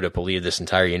to know to believe this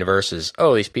entire universe is,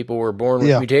 these people were born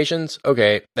with mutations?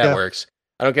 Okay, that works.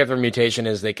 I don't care if their mutation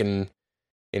is they can...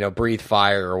 breathe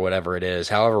fire or whatever it is,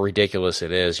 however ridiculous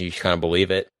it is, you kind of believe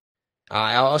it.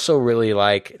 I also really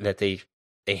like that they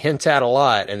hint at a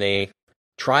lot, and they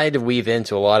try to weave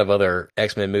into a lot of other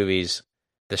X-Men movies,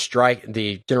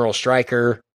 the General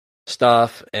Stryker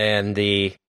stuff, and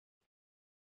the,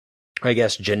 I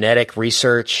guess, genetic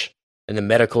research and the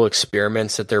medical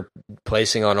experiments that they're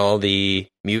placing on all the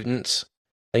mutants.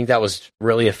 I think that was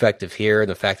really effective here, and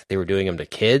the fact that they were doing them to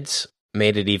kids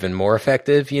made it even more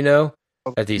effective, you know?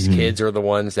 That these kids are the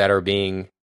ones that are being,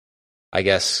 I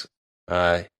guess,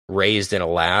 raised in a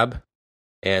lab,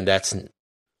 and that's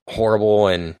horrible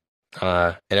and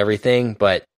everything,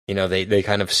 but, you know, they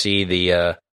kind of see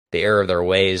the error of their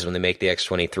ways when they make the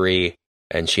X-23,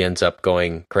 and she ends up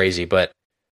going crazy. But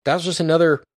that was just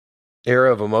another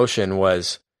era of emotion,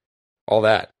 was all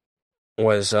that.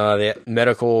 Was the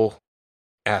medical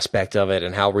aspect of it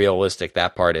and how realistic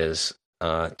that part is,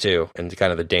 too, and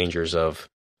kind of the dangers of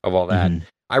all that.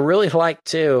 I really liked,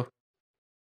 too,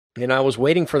 and I was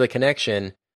waiting for the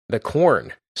connection, the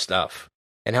corn stuff,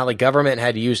 and how the government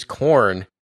had used corn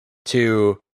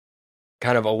to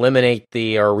kind of eliminate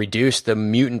or reduce the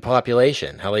mutant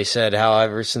population. How they said how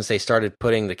ever since they started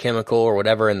putting the chemical or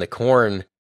whatever in the corn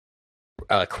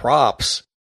crops,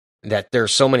 that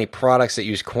there's so many products that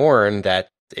use corn that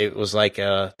it was like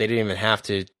they didn't even have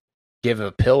to give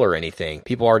a pill or anything.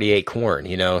 People already ate corn,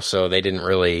 you know, so they didn't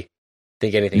really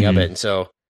think anything of it. And so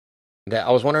that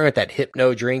I was wondering what that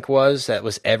hypno drink was that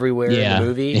was everywhere in the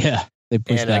movie. Yeah, they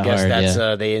pushed that I guess hard,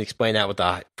 that's they explain that with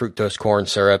the fructose corn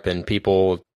syrup, and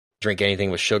people drink anything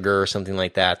with sugar or something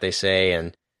like that, they say.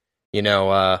 And, you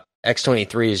know,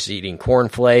 X-23 is eating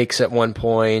cornflakes at one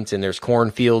point, and there's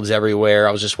cornfields everywhere.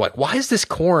 I was just like, why is this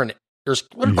corn? There's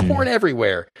corn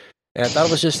everywhere. And I thought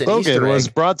it was just an Easter egg. Was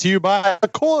brought to you by the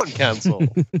Corn Council.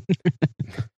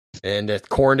 And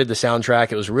corn did the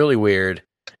soundtrack. It was really weird.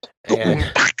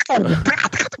 And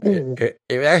it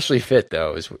actually fit,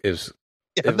 though. It was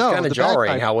kind of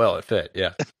jarring how well it fit.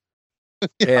 Yeah.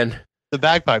 And the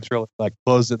bagpipes really like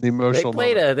closed at the emotional.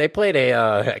 They played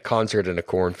a concert in a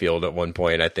cornfield at one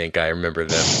point. I think I remember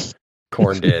them.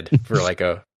 Corn did for like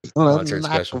a concert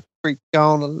special. Freak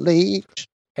on a leash.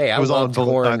 Hey, I loved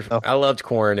Corn. I loved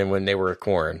Corn, and when they were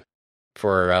Corn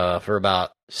for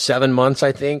about 7 months,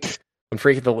 I think, when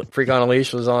Freak on a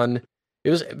Leash was on. It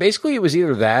was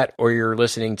either that or you're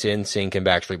listening to NSYNC and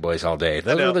Backstreet Boys all day.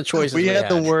 Those were the choices we had.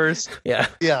 The worst. Yeah.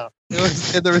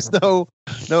 And there was no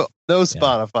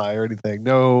Spotify or anything.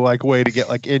 No like way to get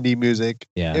like indie music.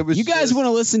 Yeah. It was. You guys want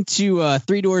to listen to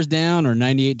Three Doors Down or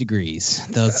 98 Degrees?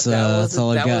 That's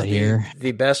all I got here.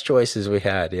 The best choices we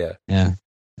had. Yeah. Yeah.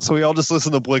 So we all just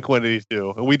listen to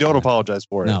Blink-182, and we don't apologize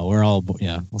for it. No,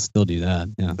 we'll still do that.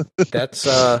 Yeah. That's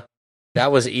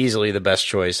that was easily the best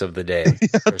choice of the day.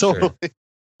 Yeah, totally. Sure.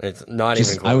 It's not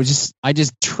even close. I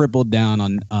just tripled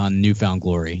down on Newfound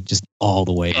Glory, just all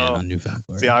the way in on Newfound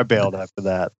Glory. See, I bailed after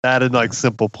that. That and like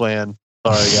Simple Plan.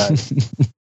 Sorry, guys.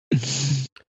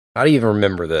 How do you even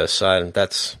remember this?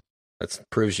 That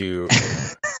proves you.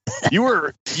 You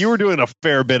were doing a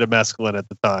fair bit of mescaline at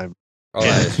the time. Oh,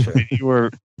 that is true.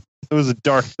 It was a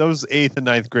dark. Those 8th and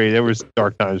 9th grade. It was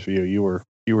dark times for you.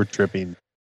 You were tripping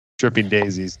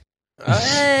daisies.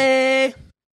 Hey.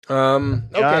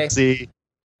 Okay. Yahtzee.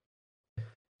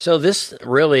 So this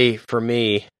really, for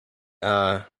me,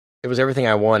 it was everything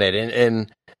I wanted,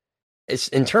 and it's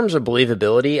in terms of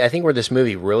believability. I think where this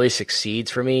movie really succeeds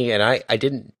for me, and I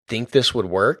didn't think this would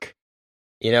work.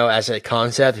 You know, as a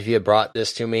concept, if you had brought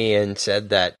this to me and said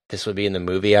that this would be in the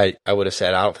movie, I would have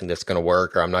said, I don't think that's going to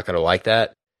work, or I'm not going to like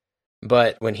that.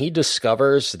 But when he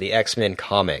discovers the X-Men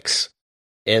comics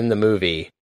in the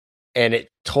movie, and it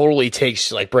totally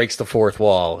breaks the fourth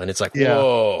wall, and it's like,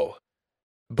 whoa.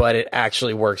 But it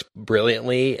actually works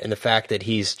brilliantly, and the fact that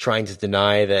he's trying to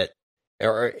deny that,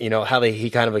 or, you know, how he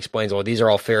kind of explains, well, these are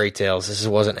all fairy tales, this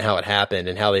wasn't how it happened,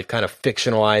 and how they've kind of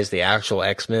fictionalized the actual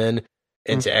X-Men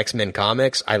into X-Men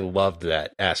comics. I loved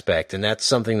that aspect, and that's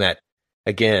something that,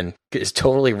 again, is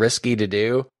totally risky to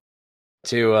do.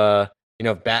 To you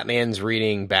know, if Batman's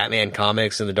reading Batman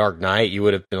comics in the Dark Knight, you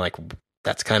would have been like,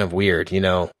 that's kind of weird, you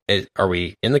know. Are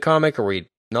we in the comic? Are we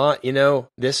not? You know,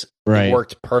 this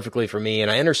worked perfectly for me, and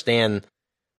I understand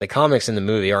the comics in the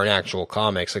movie aren't actual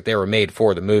comics, like they were made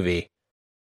for the movie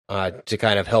to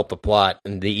kind of help the plot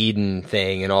and the Eden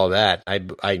thing and all that.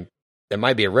 There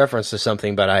might be a reference to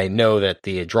something, but I know that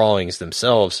the drawings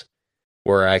themselves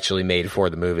were actually made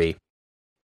for the movie.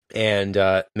 And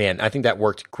man, I think that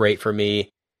worked great for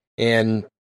me. And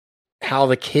how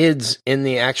the kids in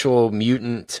the actual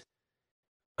mutant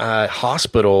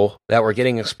hospital that were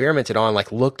getting experimented on,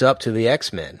 like, looked up to the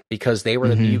X-Men because they were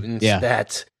the mutants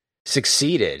that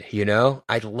succeeded, you know?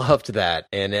 I loved that.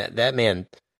 And that, man,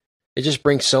 it just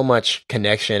brings so much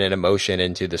connection and emotion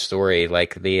into the story.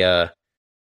 Like the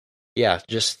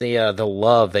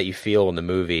love that you feel in the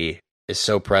movie is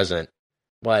so present.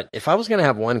 But if I was going to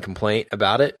have one complaint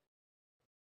about it,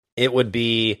 it would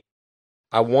be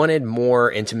I wanted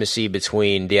more intimacy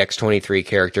between the X-23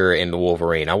 character and the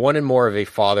Wolverine. I wanted more of a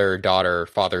father-daughter,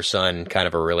 father-son kind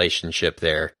of a relationship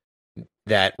there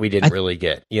that we didn't really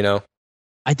get, you know?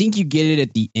 I think you get it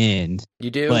at the end.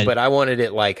 You do, but I wanted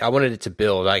it to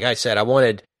build. Like I said, I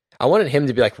wanted him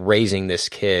to be like raising this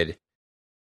kid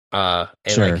and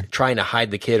like trying to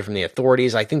hide the kid from the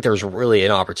authorities. I think there's really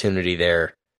an opportunity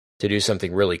there to do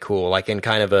something really cool. Like in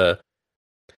kind of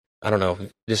I don't know,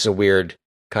 this is a weird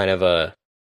kind of a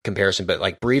comparison, but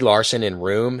like Brie Larson in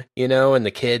Room, you know, and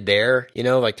the kid there, you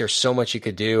know, like there's so much you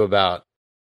could do about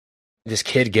this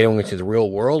kid getting into the real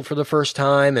world for the first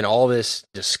time and all this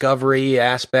discovery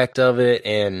aspect of it.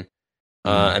 And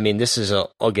I mean, this is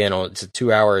it's a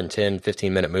 2 hour and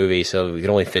 15 minute movie, so we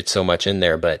can only fit so much in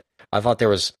there. But I thought there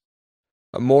was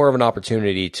more of an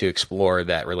opportunity to explore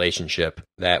that relationship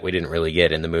that we didn't really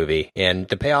get in the movie. And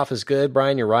the payoff is good,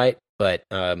 Brian, you're right. But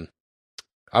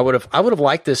I would have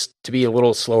liked this to be a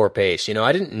little slower pace. You know,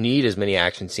 I didn't need as many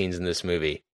action scenes in this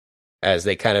movie as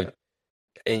they kind of,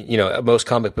 you know, most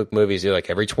comic book movies, you're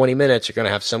like every 20 minutes you're going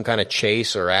to have some kind of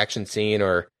chase or action scene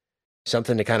or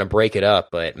something to kind of break it up.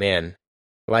 But man,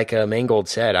 like Mangold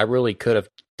said, I really could have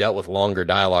dealt with longer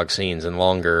dialogue scenes and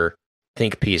longer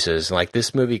think pieces. Like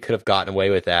this movie could have gotten away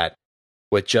with that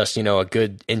with just, you know, a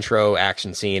good intro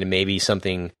action scene and maybe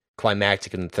something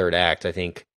climactic in the third act. I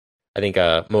think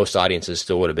most audiences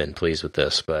still would have been pleased with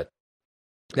this, but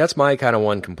that's my kind of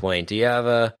one complaint. Do you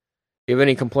have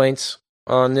any complaints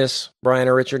on this, Brian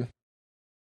or Richard?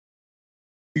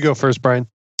 You go first, Brian.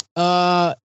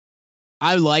 Personally,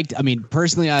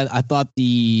 I thought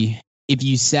if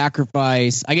you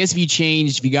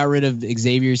got rid of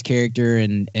Xavier's character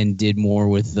and did more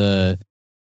with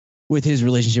his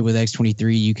relationship with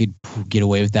X-23, you could get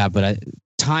away with that. But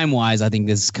time-wise, I think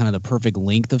this is kind of the perfect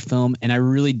length of film, and I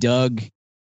really dug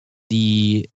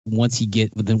once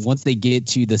they get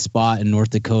to the spot in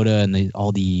North Dakota and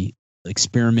all the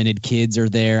experimented kids are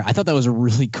there. I thought that was a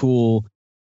really cool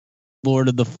Lord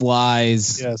of the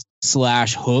Flies /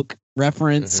 Hook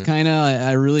reference. Kind of,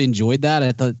 I really enjoyed that.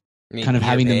 I thought kind of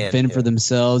having them fend for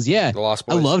themselves. Yeah,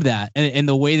 I love that, and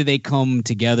the way that they come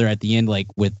together at the end, like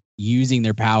with using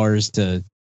their powers to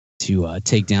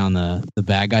take down the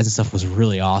bad guys and stuff, was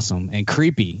really awesome and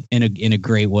creepy in a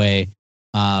great way.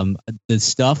 The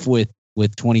stuff with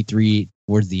 23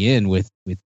 towards the end with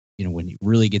you know, when it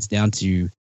really gets down to you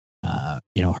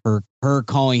know, her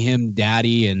calling him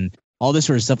daddy and all this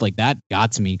sort of stuff like that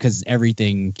got to me, because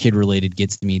everything kid related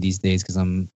gets to me these days because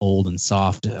I'm old and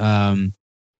soft.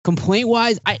 Complaint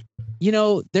wise,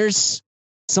 there's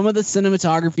some of the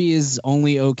cinematography is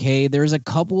only okay. There's a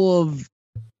couple of,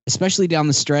 especially down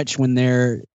the stretch when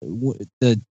I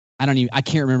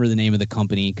can't remember the name of the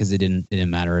company because it didn't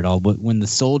matter at all. But when the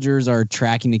soldiers are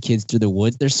tracking the kids through the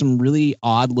woods, there's some really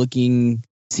odd looking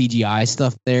CGI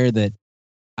stuff there that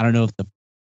I don't know if the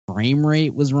frame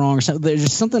rate was wrong or something. There's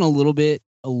just something a little bit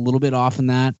off in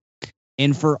that.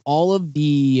 And for all of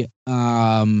the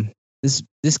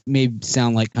this may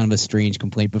sound like kind of a strange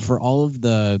complaint, but for all of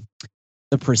the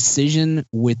precision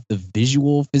with the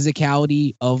visual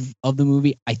physicality of the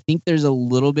movie, I think there's a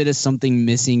little bit of something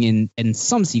missing in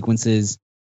some sequences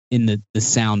in the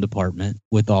sound department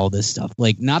with all this stuff.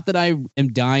 Like, not that I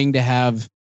am dying to have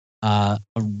a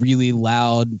really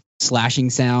loud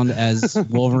slashing sound as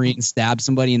Wolverine stabs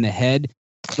somebody in the head,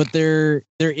 but there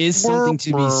is something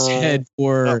to be said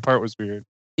for that part. Was weird.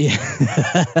 Yeah,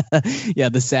 yeah,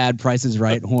 the sad Price is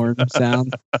Right horn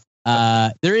sound.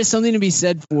 There is something to be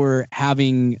said for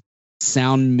having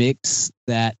sound mix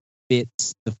that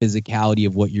fits the physicality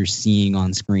of what you're seeing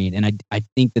on screen, and I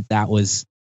think that was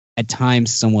at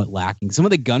times somewhat lacking. Some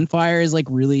of the gunfire is like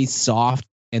really soft,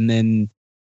 and then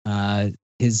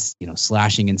his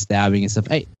slashing and stabbing and stuff.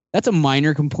 That's a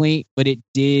minor complaint, but it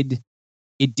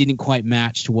didn't quite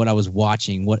match to what I was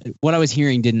watching. What I was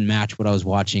hearing didn't match what I was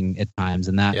watching at times,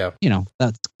 and that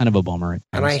that's kind of a bummer.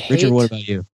 And I hate, Richard, what about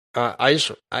you?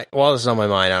 While this is on my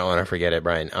mind, I don't want to forget it,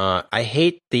 Brian. I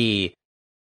hate the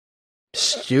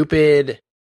stupid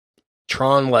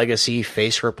Tron Legacy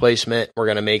face replacement. We're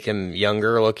gonna make him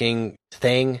younger looking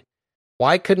thing.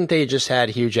 Why couldn't they just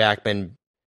had Hugh Jackman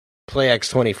play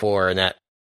X-24 and that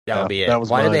would be it?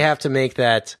 Why did they have to make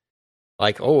that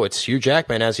like, oh, it's Hugh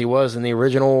Jackman as he was in the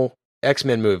original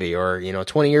X-Men movie, or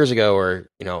 20 years ago, or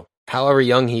however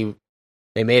young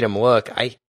they made him look?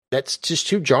 That's just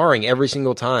too jarring every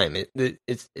single time.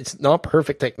 It's not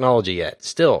perfect technology yet,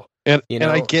 still. And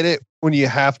I get it when you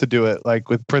have to do it, like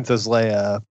with Princess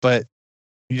Leia, but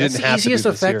you didn't have to. That's the easiest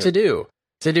effect to do.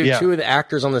 to do two of the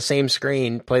actors on the same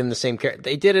screen playing the same character.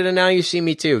 They did it in Now You See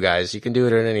Me Too, guys. You can do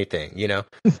it in anything, you know?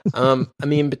 I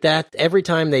mean, but that every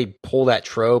time they pull that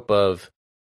trope of,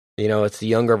 you know, it's the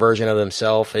younger version of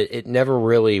themselves, it never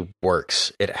really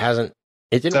works. It didn't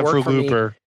Except work for Looper.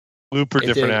 Me. Looper,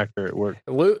 different actor, it worked.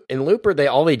 In Looper,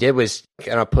 all they did was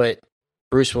kind of put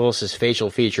Bruce Willis's facial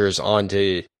features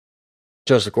onto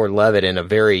Joseph Gordon-Levitt in a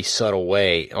very subtle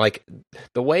way. Like,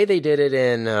 the way they did it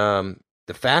in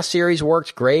the Fast series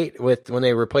worked great when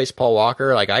they replaced Paul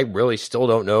Walker. Like, I really still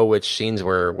don't know which scenes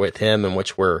were with him and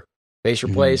which were face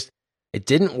replaced. It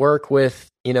didn't work with,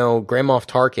 you know, Grand Moff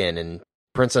Tarkin and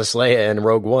Princess Leia in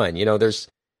Rogue One. You know,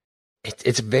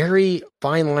 it's very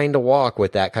fine line to walk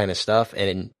with that kind of stuff,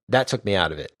 and that took me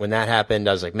out of it. When that happened,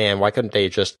 I was like, man, why couldn't they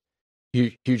just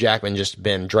Hugh Jackman just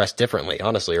been dressed differently,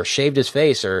 honestly, or shaved his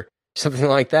face or something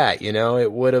like that? You know,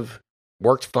 it would have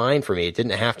worked fine for me. It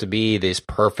didn't have to be this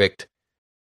perfect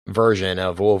version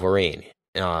of Wolverine.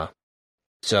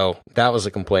 So that was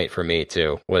a complaint for me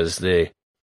too. Was the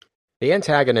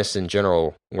antagonists in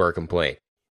general were a complaint.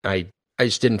 I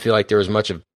just didn't feel like there was much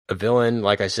of a villain.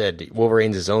 Like I said,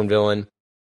 Wolverine's his own villain,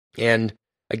 and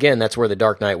again, that's where the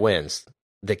Dark Knight wins.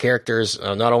 The characters,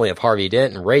 not only of Harvey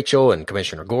Dent and Rachel and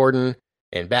Commissioner Gordon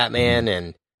and Batman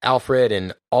and Alfred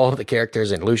and all of the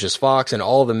characters and Lucius Fox and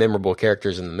all of the memorable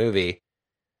characters in the movie,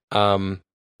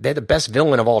 they're the best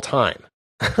villain of all time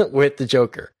with the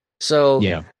Joker. So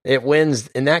it wins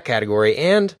in that category,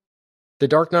 and the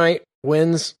Dark Knight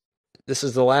wins. This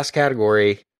is the last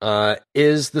category,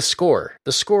 is the score.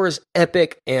 The score is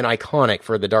epic and iconic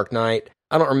for the Dark Knight.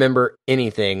 I don't remember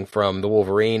anything from the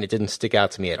Wolverine. It didn't stick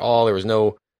out to me at all. There was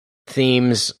no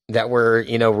themes that were,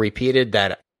 you know, repeated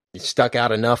that stuck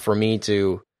out enough for me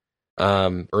to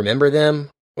remember them,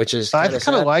 which is I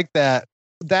kind of like that.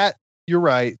 That you're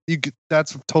right.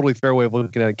 That's a totally fair way of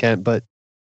looking at it, Kent. But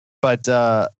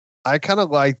I kind of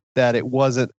like that it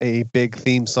wasn't a big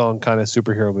theme song kind of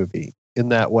superhero movie in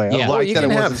that way. Yeah, you can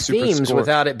have themes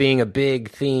without it being a big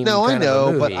theme. No, I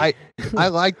know, but I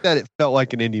like that it felt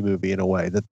like an indie movie in a way.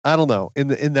 That I don't know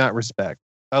in that respect.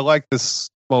 I like this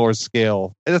smaller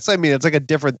scale, and it's like a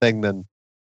different thing than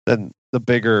the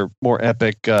bigger, more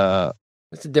epic.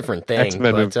 It's a different thing,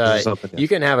 but you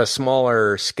can have a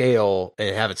smaller scale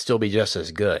and have it still be just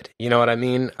as good. You know what I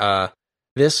mean?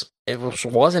 It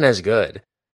wasn't as good,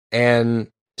 and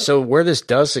so where this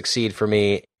does succeed for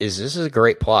me is this is a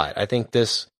great plot. I think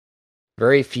there's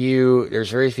very few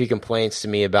complaints to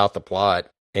me about the plot,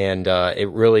 and it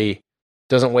really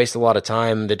doesn't waste a lot of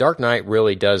time. The Dark Knight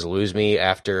really does lose me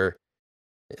after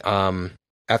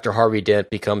Harvey Dent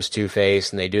becomes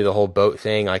Two-Face and they do the whole boat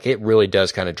thing. Like, it really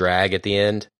does kind of drag at the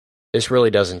end. This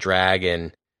really doesn't drag,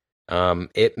 and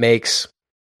it makes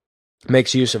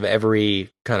use of every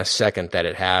kind of second that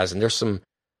it has, and there's some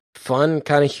fun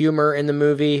kind of humor in the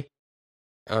movie.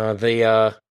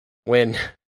 When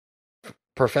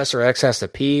Professor X has to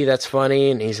pee, that's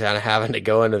funny, and he's kind of having to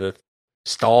go into the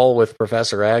stall with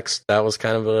Professor X. That was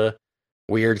kind of a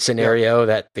weird scenario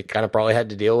that they kind of probably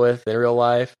had to deal with in real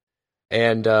life.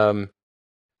 And I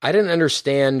didn't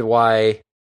understand why.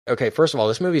 Okay, first of all,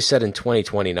 this movie's set in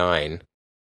 2029,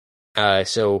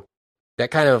 so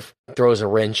that kind of throws a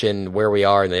wrench in where we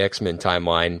are in the X-Men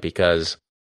timeline, because.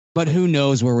 But who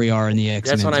knows where we are in the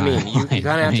X-Men timeline? That's what I mean. You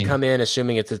kind of have to come in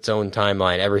assuming it's its own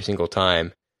timeline every single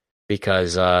time,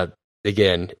 because,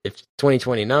 again, if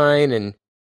 2029 and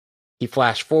he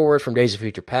flashed forward from Days of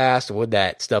Future Past, would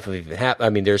that stuff have even happened? I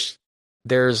mean, there's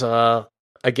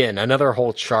again, another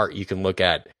whole chart you can look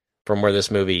at from where this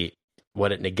movie,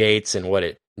 what it negates and what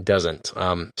it doesn't.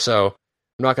 So I'm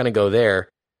not going to go there,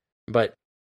 but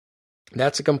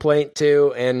that's a complaint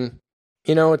too. And,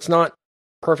 you know, it's not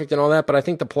perfect and all that, but I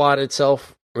think the plot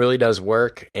itself really does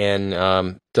work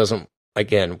and doesn't,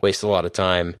 again, waste a lot of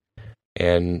time.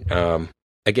 And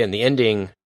again, the ending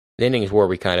is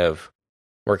where kind of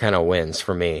wins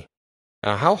for me.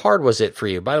 How hard was it for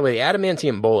you? By the way, the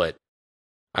adamantium bullet,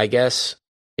 I guess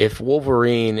if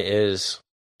Wolverine is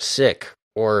sick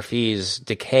or if he's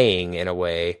decaying in a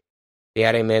way, the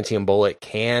adamantium bullet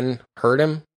can hurt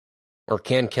him or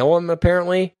can kill him,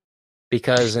 apparently.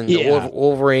 Because in the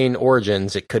Wolverine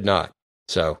Origins, it could not.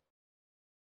 So,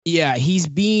 yeah, he's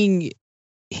being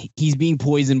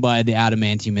poisoned by the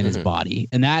adamantium in his body,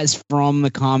 and that is from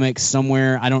the comics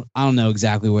somewhere. I don't know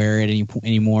exactly where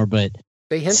anymore, but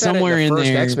they hint somewhere at it in the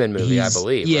first X-Men movie, I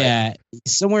believe. Yeah, right?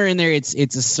 Somewhere in there,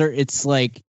 it's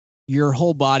like your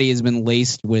whole body has been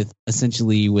laced with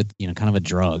essentially with kind of a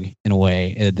drug in a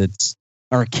way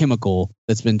or a chemical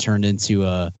that's been turned into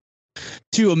a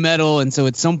metal, and so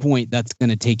at some point that's going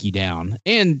to take you down.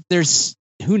 And there's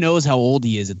who knows how old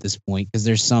he is at this point, because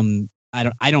there's some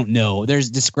I don't know. There's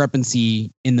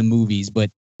discrepancy in the movies, but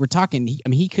we're talking. I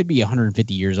mean, he could be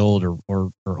 150 years old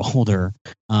or older,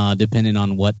 depending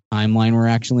on what timeline we're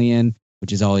actually in,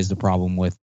 which is always the problem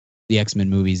with the X-Men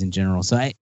movies in general. So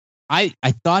I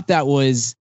thought that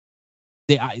was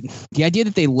the idea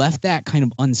that they left that kind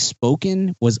of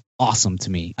unspoken was awesome to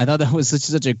me. I thought that was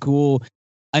such a cool.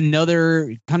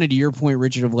 Another kind of to your point,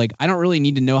 Richard, of like, I don't really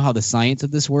need to know how the science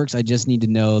of this works. I just need to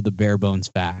know the bare bones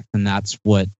fact. And that's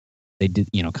what they did,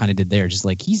 kind of did there. Just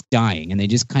like, he's dying. And they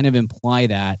just kind of imply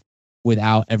that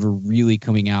without ever really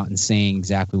coming out and saying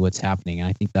exactly what's happening. And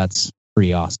I think that's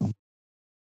pretty awesome.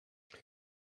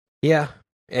 Yeah.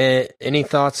 Any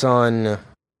thoughts on,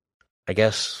 I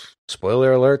guess,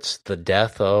 spoiler alerts, the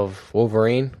death of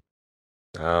Wolverine?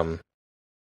 Yeah,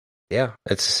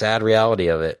 it's a sad reality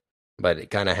of it. But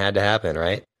it kind of had to happen,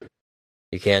 right?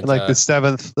 You can't like the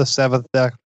seventh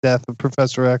death of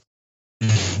Professor X,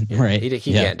 right? He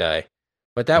can't die.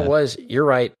 But that was, you're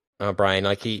right, Brian.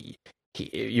 Like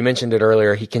you mentioned it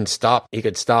earlier. He could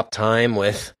stop time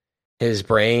with his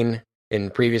brain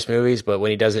in previous movies, but when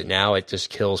he does it now, it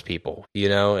just kills people.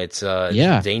 It's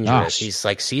dangerous. Gosh. He's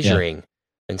like seizuring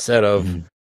instead of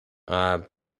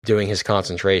doing his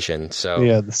concentration. So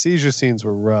yeah, the seizure scenes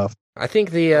were rough. I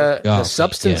think the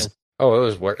substance. Yeah. Oh,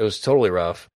 it was totally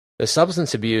rough. The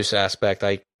substance abuse aspect,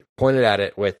 I pointed at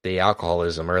it with the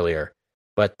alcoholism earlier,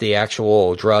 but the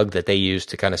actual drug that they use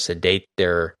to kind of sedate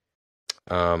their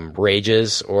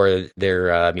rages or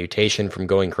their mutation from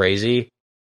going crazy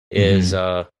is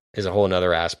a whole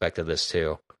another aspect of this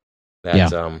too.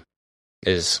 That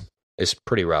is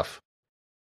pretty rough.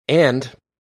 And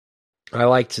I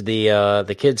liked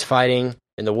the kids fighting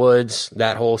in the woods.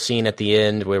 That whole scene at the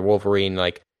end where Wolverine,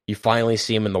 like, you finally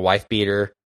see him in the wife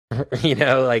beater.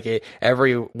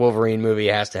 Every Wolverine movie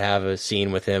has to have a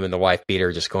scene with him in the wife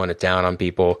beater just going to town on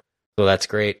people. So that's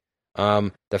great.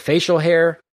 The facial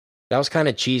hair, that was kind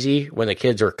of cheesy when the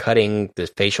kids are cutting the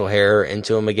facial hair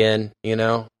into him again,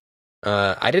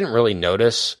 I didn't really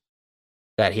notice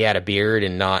that he had a beard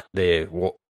and not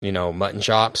the, mutton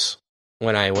chops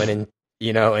when I went in,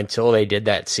 until they did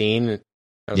that scene.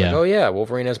 I was like, oh yeah,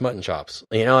 Wolverine has mutton chops.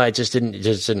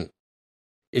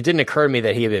 It didn't occur to me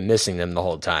that he had been missing them the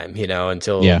whole time,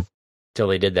 until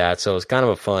they did that. So it was kind of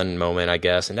a fun moment, I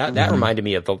guess. And that reminded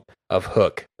me of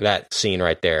Hook, that scene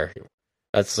right there.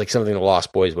 That's like something the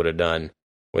Lost Boys would have done,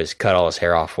 was cut all his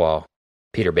hair off while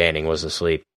Peter Banning was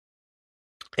asleep.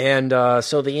 And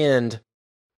so the end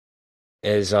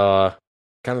is kind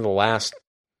of the last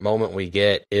moment we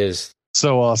get is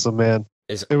so awesome, man.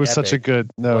 It was epic. Such a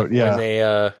good note. When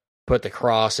they put the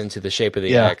cross into the shape of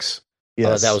the X.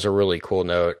 Yes. That was a really cool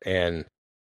note, and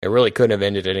it really couldn't have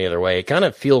ended any other way. It kind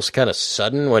of feels kind of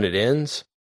sudden when it ends.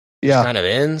 It kind of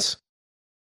ends.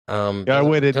 I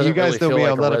waited. You guys know me.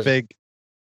 I'm not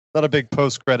a big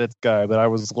post credits guy, but I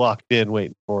was locked in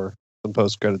waiting for some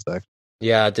post credits action.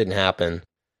 Yeah, it didn't happen,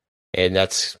 and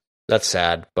that's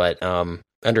sad, but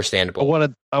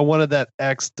understandable. I wanted that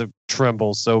X to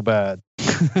tremble so bad.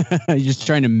 You're just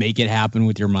trying to make it happen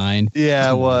with your mind. Yeah,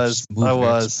 I was.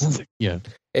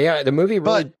 Yeah, the movie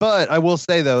really... But I will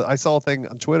say, though, I saw a thing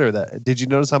on Twitter that... Did you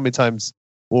notice how many times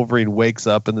Wolverine wakes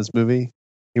up in this movie?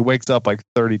 He wakes up like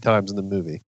 30 times in the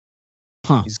movie.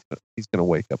 Huh. He's going to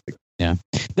wake up again. Yeah.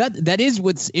 That is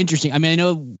what's interesting. I mean, I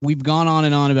know we've gone on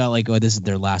and on about like, oh, this is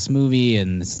their last movie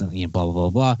and this, blah, blah, blah,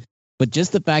 blah. But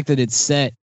just the fact that it's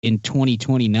set in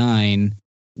 2029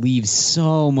 leaves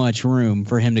so much room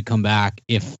for him to come back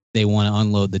if they want to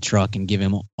unload the truck and give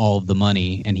him all of the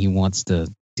money and he wants to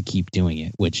keep doing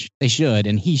it, which they should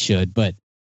and he should, but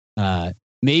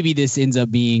maybe this ends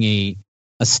up being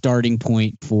a starting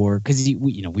point for, because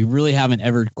we really haven't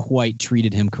ever quite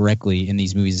treated him correctly in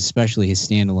these movies, especially his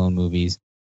standalone movies,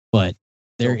 but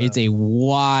there is a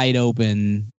wide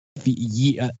open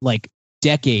like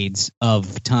decades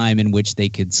of time in which they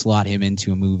could slot him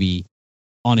into a movie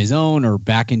on his own or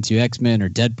back into X-Men or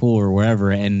Deadpool or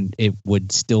wherever, and it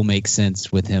would still make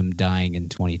sense with him dying in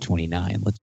 2029.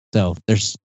 So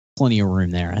there's plenty of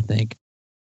room there, I think.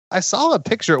 I saw a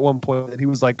picture at one point that he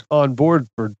was like on board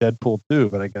for Deadpool 2,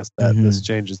 but I guess that this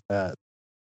changes that.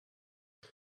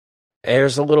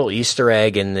 There's a little Easter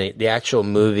egg in the actual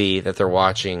movie that they're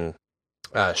watching.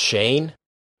 Shane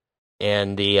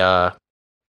and the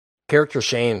character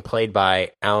Shane, played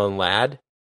by Alan Ladd,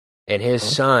 and his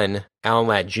son, Alan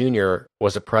Ladd Jr.,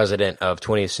 was a president of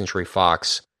 20th Century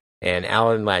Fox, and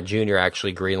Alan Ladd Jr.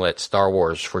 actually greenlit Star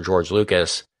Wars for George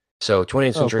Lucas. So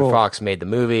 20th Century Fox made the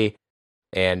movie,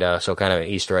 and so kind of an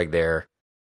Easter egg there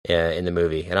in the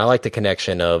movie. And I like the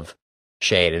connection of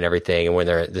Shane and everything, and when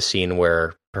they're the scene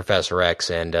where Professor X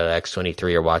and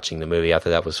X-23 are watching the movie. I thought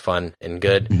that was fun and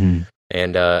good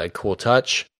and a cool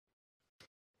touch.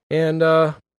 And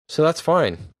so that's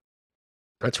fine.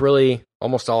 That's really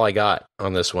almost all I got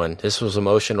on this one. This was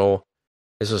emotional.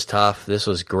 This was tough. This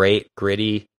was great,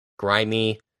 gritty,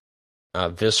 grimy,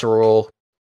 visceral,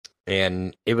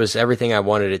 and it was everything I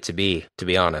wanted it to be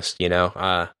honest. You know,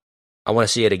 I want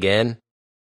to see it again.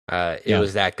 It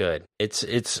was that good. It's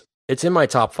in my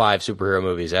top 5 superhero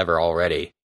movies ever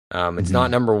already. It's not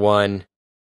number 1.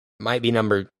 Might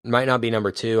not be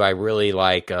number 2. I really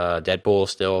like Deadpool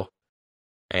still.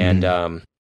 And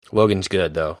Logan's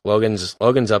good though. Logan's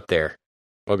up there.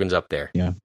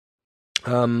 Yeah.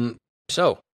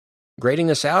 So grading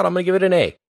this out, I'm gonna give it an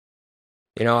A.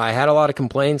 You know, I had a lot of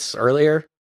complaints earlier.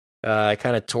 I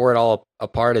kind of tore it all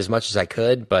apart as much as I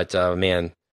could, but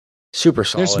man, super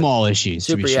solid. There's small issues.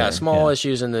 Small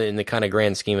issues in the kind of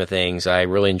grand scheme of things. I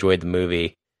really enjoyed the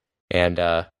movie, and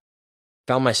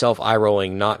found myself eye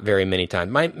rolling not very many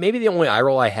times. Maybe the only eye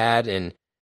roll I had, and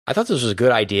I thought this was a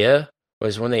good idea,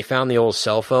 was when they found the old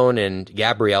cell phone and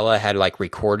Gabriella had like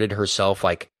recorded herself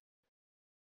like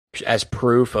as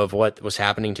proof of what was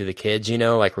happening to the kids, you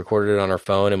know, like recorded it on her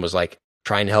phone and was like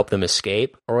trying to help them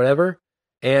escape or whatever.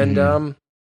 And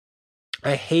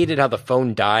I hated how the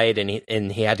phone died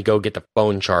and he had to go get the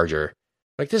phone charger.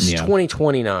 Like, this is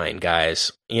 2029,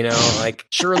 guys. You know, like,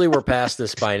 surely we're past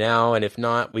this by now, and if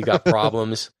not, we got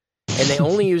problems. And they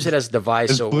only use it as a device.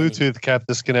 His Bluetooth kept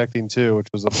disconnecting too, which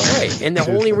was a right. And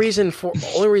the only reason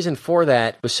for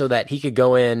that was so that he could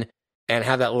go in and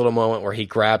have that little moment where he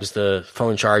grabs the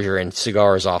phone charger and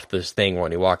cigars off this thing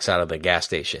when he walks out of the gas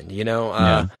station. You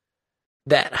know,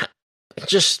 that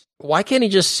just, why can't he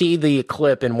just see the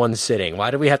clip in one sitting?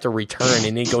 Why do we have to return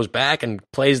and he goes back and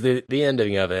plays the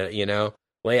ending of it? You know,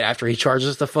 late after he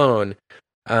charges the phone.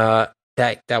 That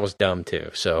was dumb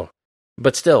too. So,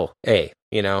 but still,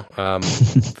 you know,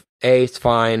 it's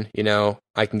fine. You know,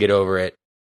 I can get over it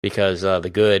because the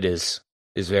good is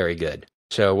very good.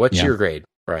 So, what's your grade,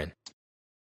 Brian?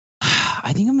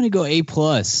 I think I'm going to go A+.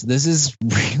 This is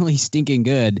really stinking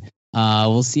good.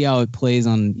 We'll see how it plays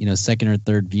on, you know, second or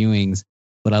third viewings.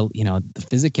 But the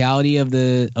physicality of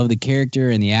the character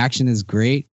and the action is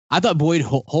great. I thought Boyd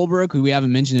Holbrook, who we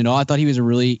haven't mentioned at all, I thought he was a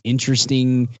really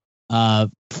interesting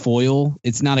foil.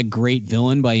 It's not a great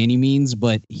villain by any means,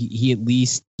 but he at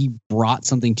least brought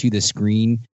something to the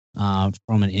screen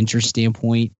from an interest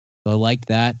standpoint. So I liked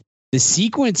that. The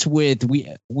sequence with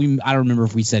I don't remember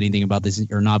if we said anything about this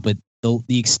or not, but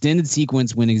the extended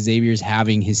sequence when Xavier's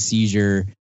having his seizure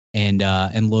and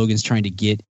Logan's trying to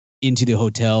get into the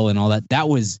hotel and all that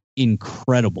was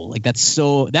incredible. Like,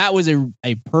 that was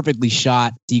a perfectly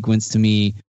shot sequence to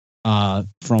me from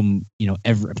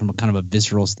from a kind of a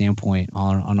visceral standpoint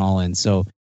on all ends. So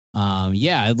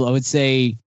I would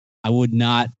say I would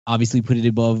not obviously put it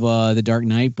above The Dark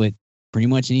Knight, but pretty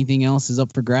much anything else is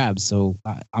up for grabs. So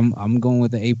I'm going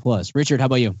with the A+. Richard, how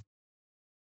about you?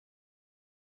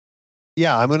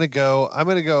 Yeah, I'm gonna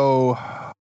go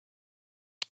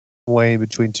way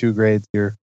between two grades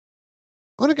here.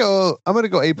 I'm gonna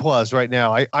go A+ right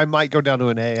now. I might go down to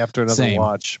an A after another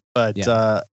watch, but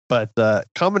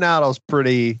coming out, I was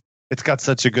it's got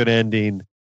such a good ending,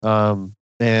 and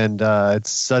it's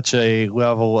such a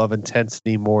level of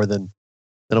intensity more than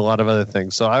a lot of other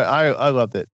things. So I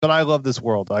loved it, but I love this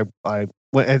world.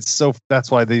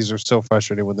 That's why these are so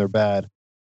frustrating when they're bad,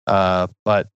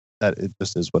 but that it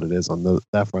just is what it is on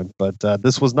that front. But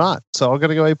this was not, so I'm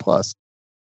gonna go A+.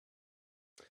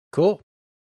 Cool.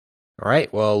 All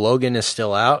right. Well, Logan is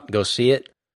still out. Go see it.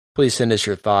 Please send us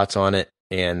your thoughts on it,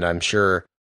 and I'm sure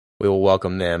we will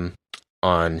welcome them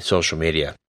on social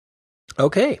media.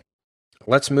 Okay.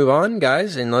 Let's move on,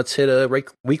 guys, and let's hit a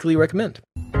weekly recommend.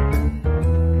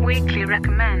 Weekly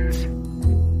recommends.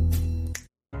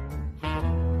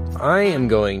 I am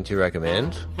going to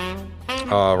recommend,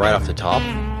 right off the top,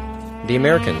 The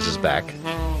Americans is back.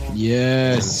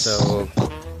 Yes. And so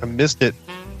I missed it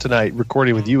tonight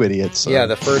recording with you idiots. So. Yeah,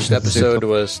 the first episode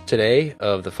was today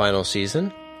of the final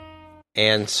season.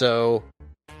 And so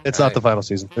it's not the final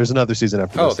season. There's another season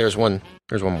after this. There's one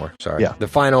more. Sorry. Yeah. The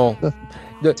final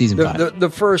season 5. The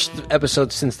first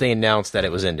episode since they announced that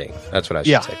it was ending. That's what I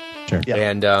should say. Sure. Yeah.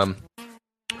 And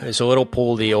so it'll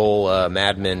pull the old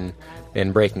Mad Men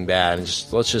and Breaking Bad and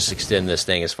let's just extend this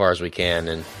thing as far as we can,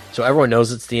 and so everyone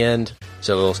knows it's the end,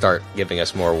 so they'll start giving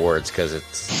us more awards because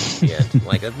it's the end.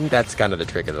 Like, I think that's kind of the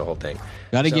trick of the whole thing.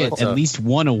 Gotta get at least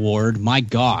one award. My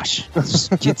gosh,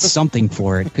 just get something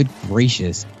for it. Good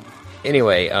gracious.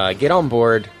 Anyway, get on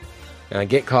board,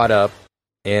 get caught up,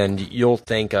 and you'll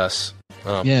thank us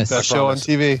Yes, best show on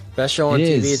TV. Best show on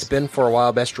TV. It's been for a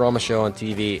while. Best drama show on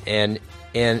TV, and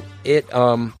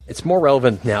it's more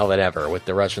relevant now than ever with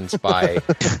the Russian spy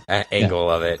angle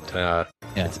of it.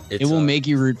 It will make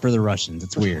you root for the Russians.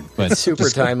 It's weird, but it's super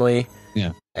timely.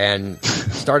 Yeah, and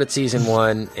start at season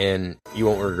 1, and you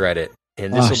won't regret it.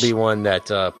 And this will be one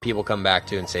that people come back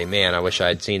to and say, "Man, I wish I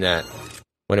had seen that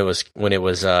when it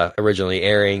was originally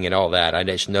airing and all that." I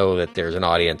just know that there's an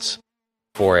audience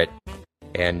for it,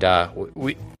 and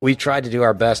we tried to do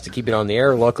our best to keep it on the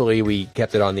air. Luckily, we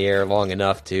kept it on the air long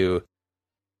enough to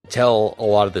tell a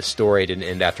lot of the story. It didn't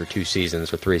end after 2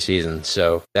 seasons or 3 seasons,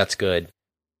 so that's good.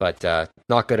 But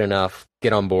not good enough.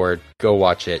 Get on board. Go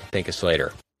watch it. Thank us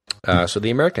later. So The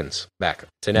Americans back.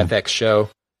 It's an FX show,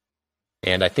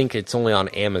 and I think it's only on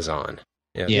Amazon.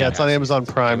 Yeah, it's on Amazon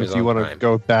Prime if you want to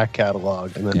go back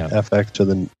catalog, and then FX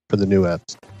for the new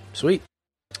apps. Sweet.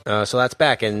 So that's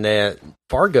back, and the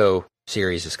Fargo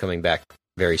series is coming back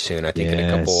very soon. I think in a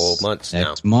couple months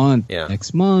now.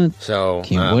 Next month. So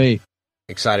can't wait.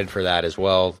 Excited for that as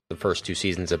well. The first 2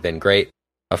 seasons have been great.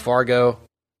 Fargo,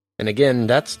 and again,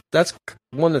 that's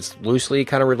one that's loosely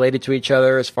kind of related to each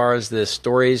other as far as the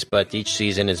stories, but each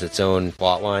season is its own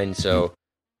plot line. So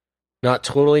not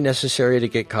totally necessary to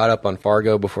get caught up on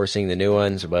Fargo before seeing the new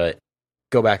ones, but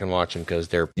go back and watch them because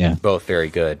they're both very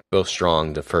good, both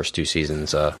strong. The first 2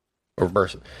 seasons, or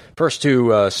first 2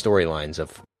 storylines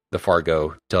of the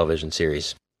Fargo television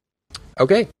series.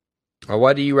 Okay,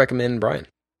 what do you recommend, Brian?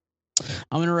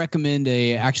 I'm going to recommend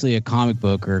actually a comic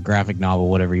book or a graphic novel,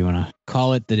 whatever you want to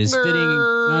call it, that is fitting.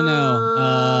 I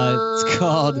know. It's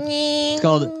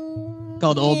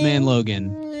called Old Man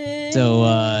Logan. So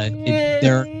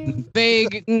they're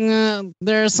vague.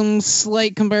 There are some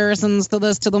slight comparisons to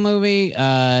the movie.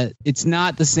 It's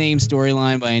not the same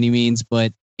storyline by any means,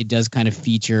 but it does kind of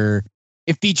features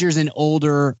an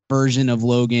older version of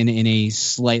Logan in a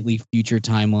slightly future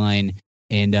timeline,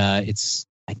 and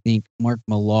I think Mark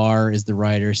Millar is the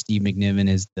writer, Steve McNiven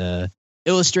is the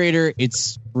illustrator.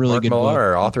 It's really good. Mark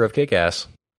Millar, author of Kick-Ass.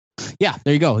 Yeah,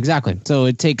 there you go. Exactly. So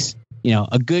it takes,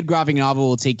 a good graphic novel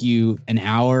will take you an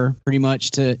hour pretty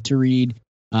much to read.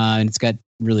 And it's got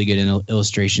really good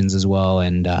illustrations as well.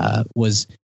 And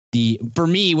for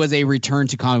me was a return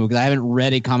to comic book. I haven't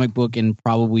read a comic book in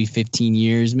probably 15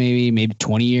 years, maybe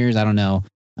 20 years. I don't know.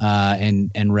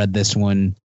 And read this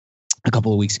one a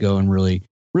couple of weeks ago and really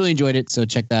enjoyed it. So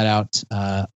check that out.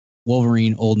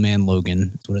 Wolverine Old Man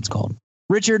Logan. That's what it's called.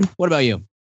 Richard, what about you?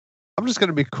 I'm just going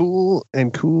to be cool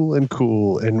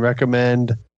and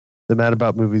recommend the Mad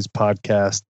About Movies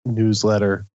podcast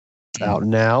newsletter out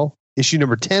now. Issue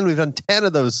number 10. We've done 10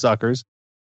 of those suckers.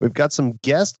 We've got some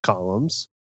guest columns,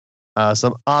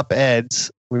 some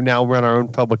op-eds. We've now run our own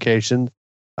publication.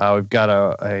 We've got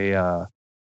a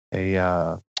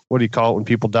what do you call it when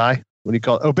people die? What do you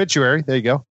call it? Obituary. There you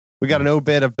go. We got an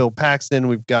obit of Bill Paxton.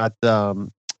 We've got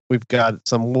some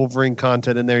Wolverine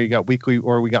content in there. You got weekly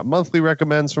or we got monthly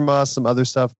recommends from us, some other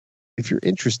stuff. If you're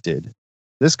interested,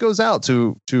 this goes out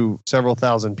to several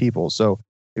thousand people. So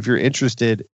if you're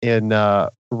interested in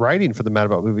writing for the Mad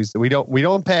About Movies, we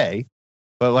don't pay,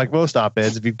 but like most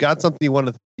op-eds, if you've got something you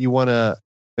want to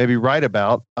maybe write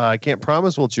about, I can't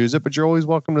promise we'll choose it, but you're always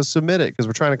welcome to submit it because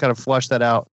we're trying to kind of flush that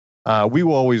out. We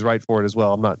will always write for it as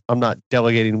well. I'm not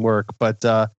delegating work, but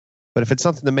if it's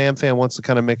something the Man Fan wants to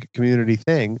kind of make a community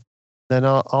thing, then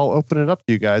I'll open it up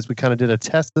to you guys. We kind of did a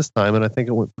test this time, and I think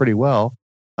it went pretty well.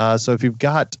 So if you've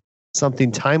got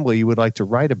something timely you would like to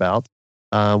write about,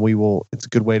 it's a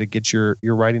good way to get your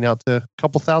writing out to a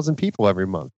couple thousand people every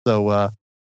month. So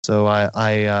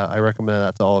I recommend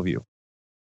that to all of you.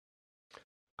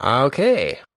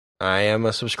 Okay. I am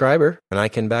a subscriber, and I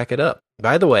can back it up.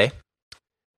 By the way, a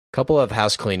couple of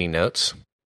house cleaning notes.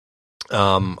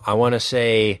 I want to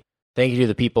say thank you to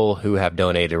the people who have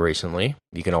donated recently.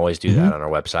 You can always do that on our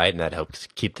website, and that helps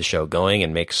keep the show going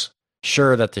and makes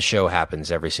sure that the show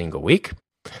happens every single week.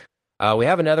 We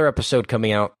have another episode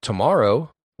coming out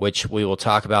tomorrow, which we will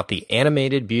talk about the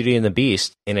animated Beauty and the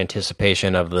Beast in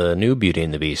anticipation of the new Beauty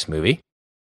and the Beast movie.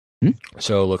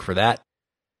 So look for that.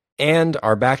 And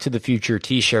our Back to the Future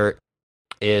t-shirt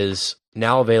is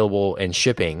now available and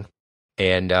shipping,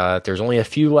 and there's only a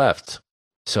few left.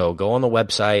 So go on the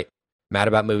website,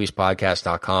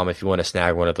 madaboutmoviespodcast.com, if you want to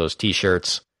snag one of those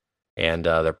t-shirts. And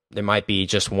there might be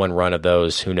just one run of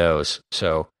those. Who knows?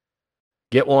 So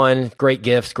get one. Great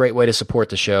gift. Great way to support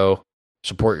the show.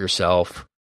 Support yourself.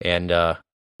 And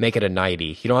make it a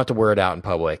 90. You don't have to wear it out in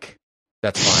public.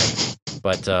 That's fine.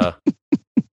 But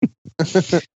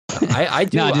I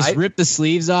do. No, just rip the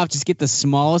sleeves off. Just get the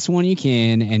smallest one you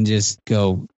can and just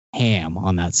go ham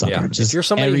on that sucker. Yeah, just if you're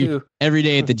somebody every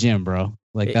day at the gym, bro.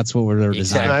 Like that's what we're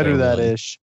designing. Snyder that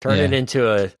ish. Turn it into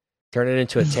a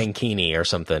tankini or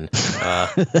something.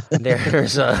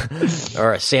 There's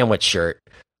or a sandwich shirt.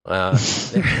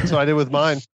 That's what I did with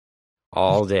mine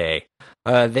all day.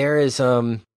 There's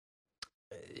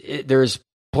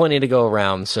plenty to go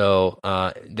around. So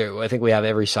I think we have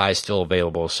every size still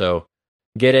available. So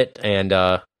get it. And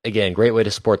again, great way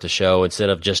to support the show. Instead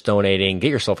of just donating,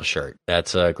 get yourself a shirt.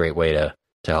 That's a great way to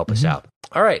help us out.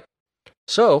 All right.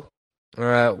 So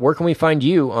where can we find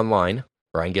you online,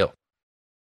 Brian Gill?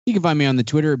 You can find me on the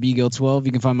Twitter at bgill12.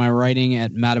 You can find my writing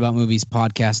at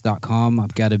madaboutmoviespodcast.com.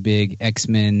 I've got a big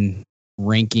X-Men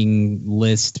ranking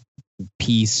list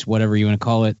piece, whatever you want to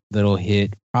call it, that'll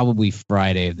hit probably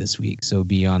Friday of this week. So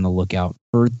be on the lookout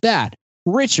for that.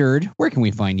 Richard, where can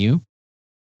we find you?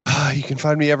 You can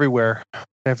find me everywhere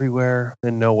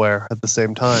and nowhere at the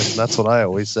same time. That's what I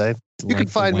always say. You can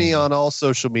find me on all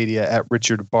social media at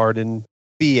Richard Bardon,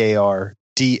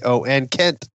 Bardon.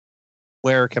 Kent,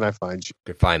 where can I find you?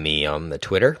 You can find me on the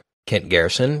Twitter, Kent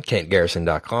Garrison,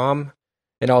 KentGarrison.com,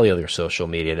 and all the other social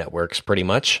media networks pretty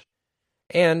much.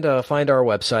 And find our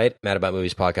website,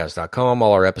 madaboutmoviespodcast.com.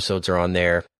 All our episodes are on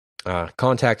there.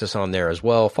 Contact us on there as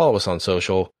well. Follow us on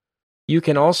social. You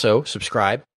can also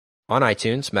subscribe on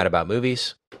iTunes, Mad About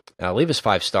Movies. Leave us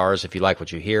 5 stars if you like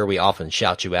what you hear. We often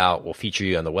shout you out. We'll feature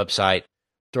you on the website.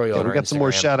 Throw you on our We got Instagram. some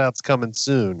more shout-outs coming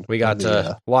soon. We got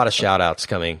a lot of shout-outs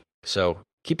coming. So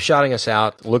keep shouting us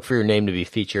out. Look for your name to be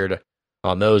featured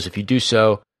on those. If you do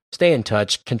so, stay in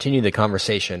touch. Continue the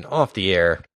conversation off the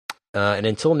air. And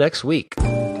until next week,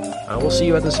 we'll see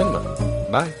you at the cinema.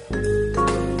 Bye.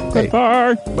 Hey.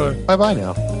 Bye. Bye-bye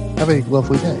now. Have a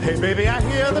lovely day. Hey, baby, I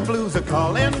hear the blues are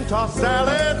calling. Tossed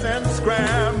salads and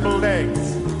scrambled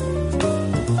eggs.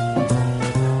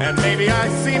 And maybe I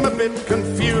seem a bit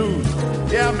confused.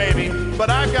 Yeah, maybe, but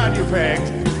I got you pegged.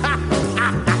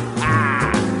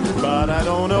 But I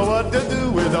don't know what to do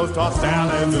with those tossed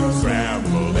salads and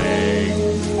scrambled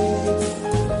eggs.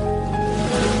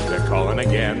 They're calling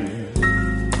again.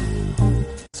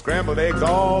 Scrambled eggs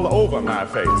all over my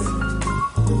face.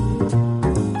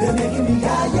 They're making me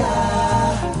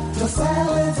yah-yah. Tossed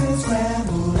salads and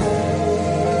scrambled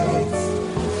eggs.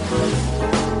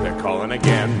 They're calling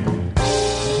again.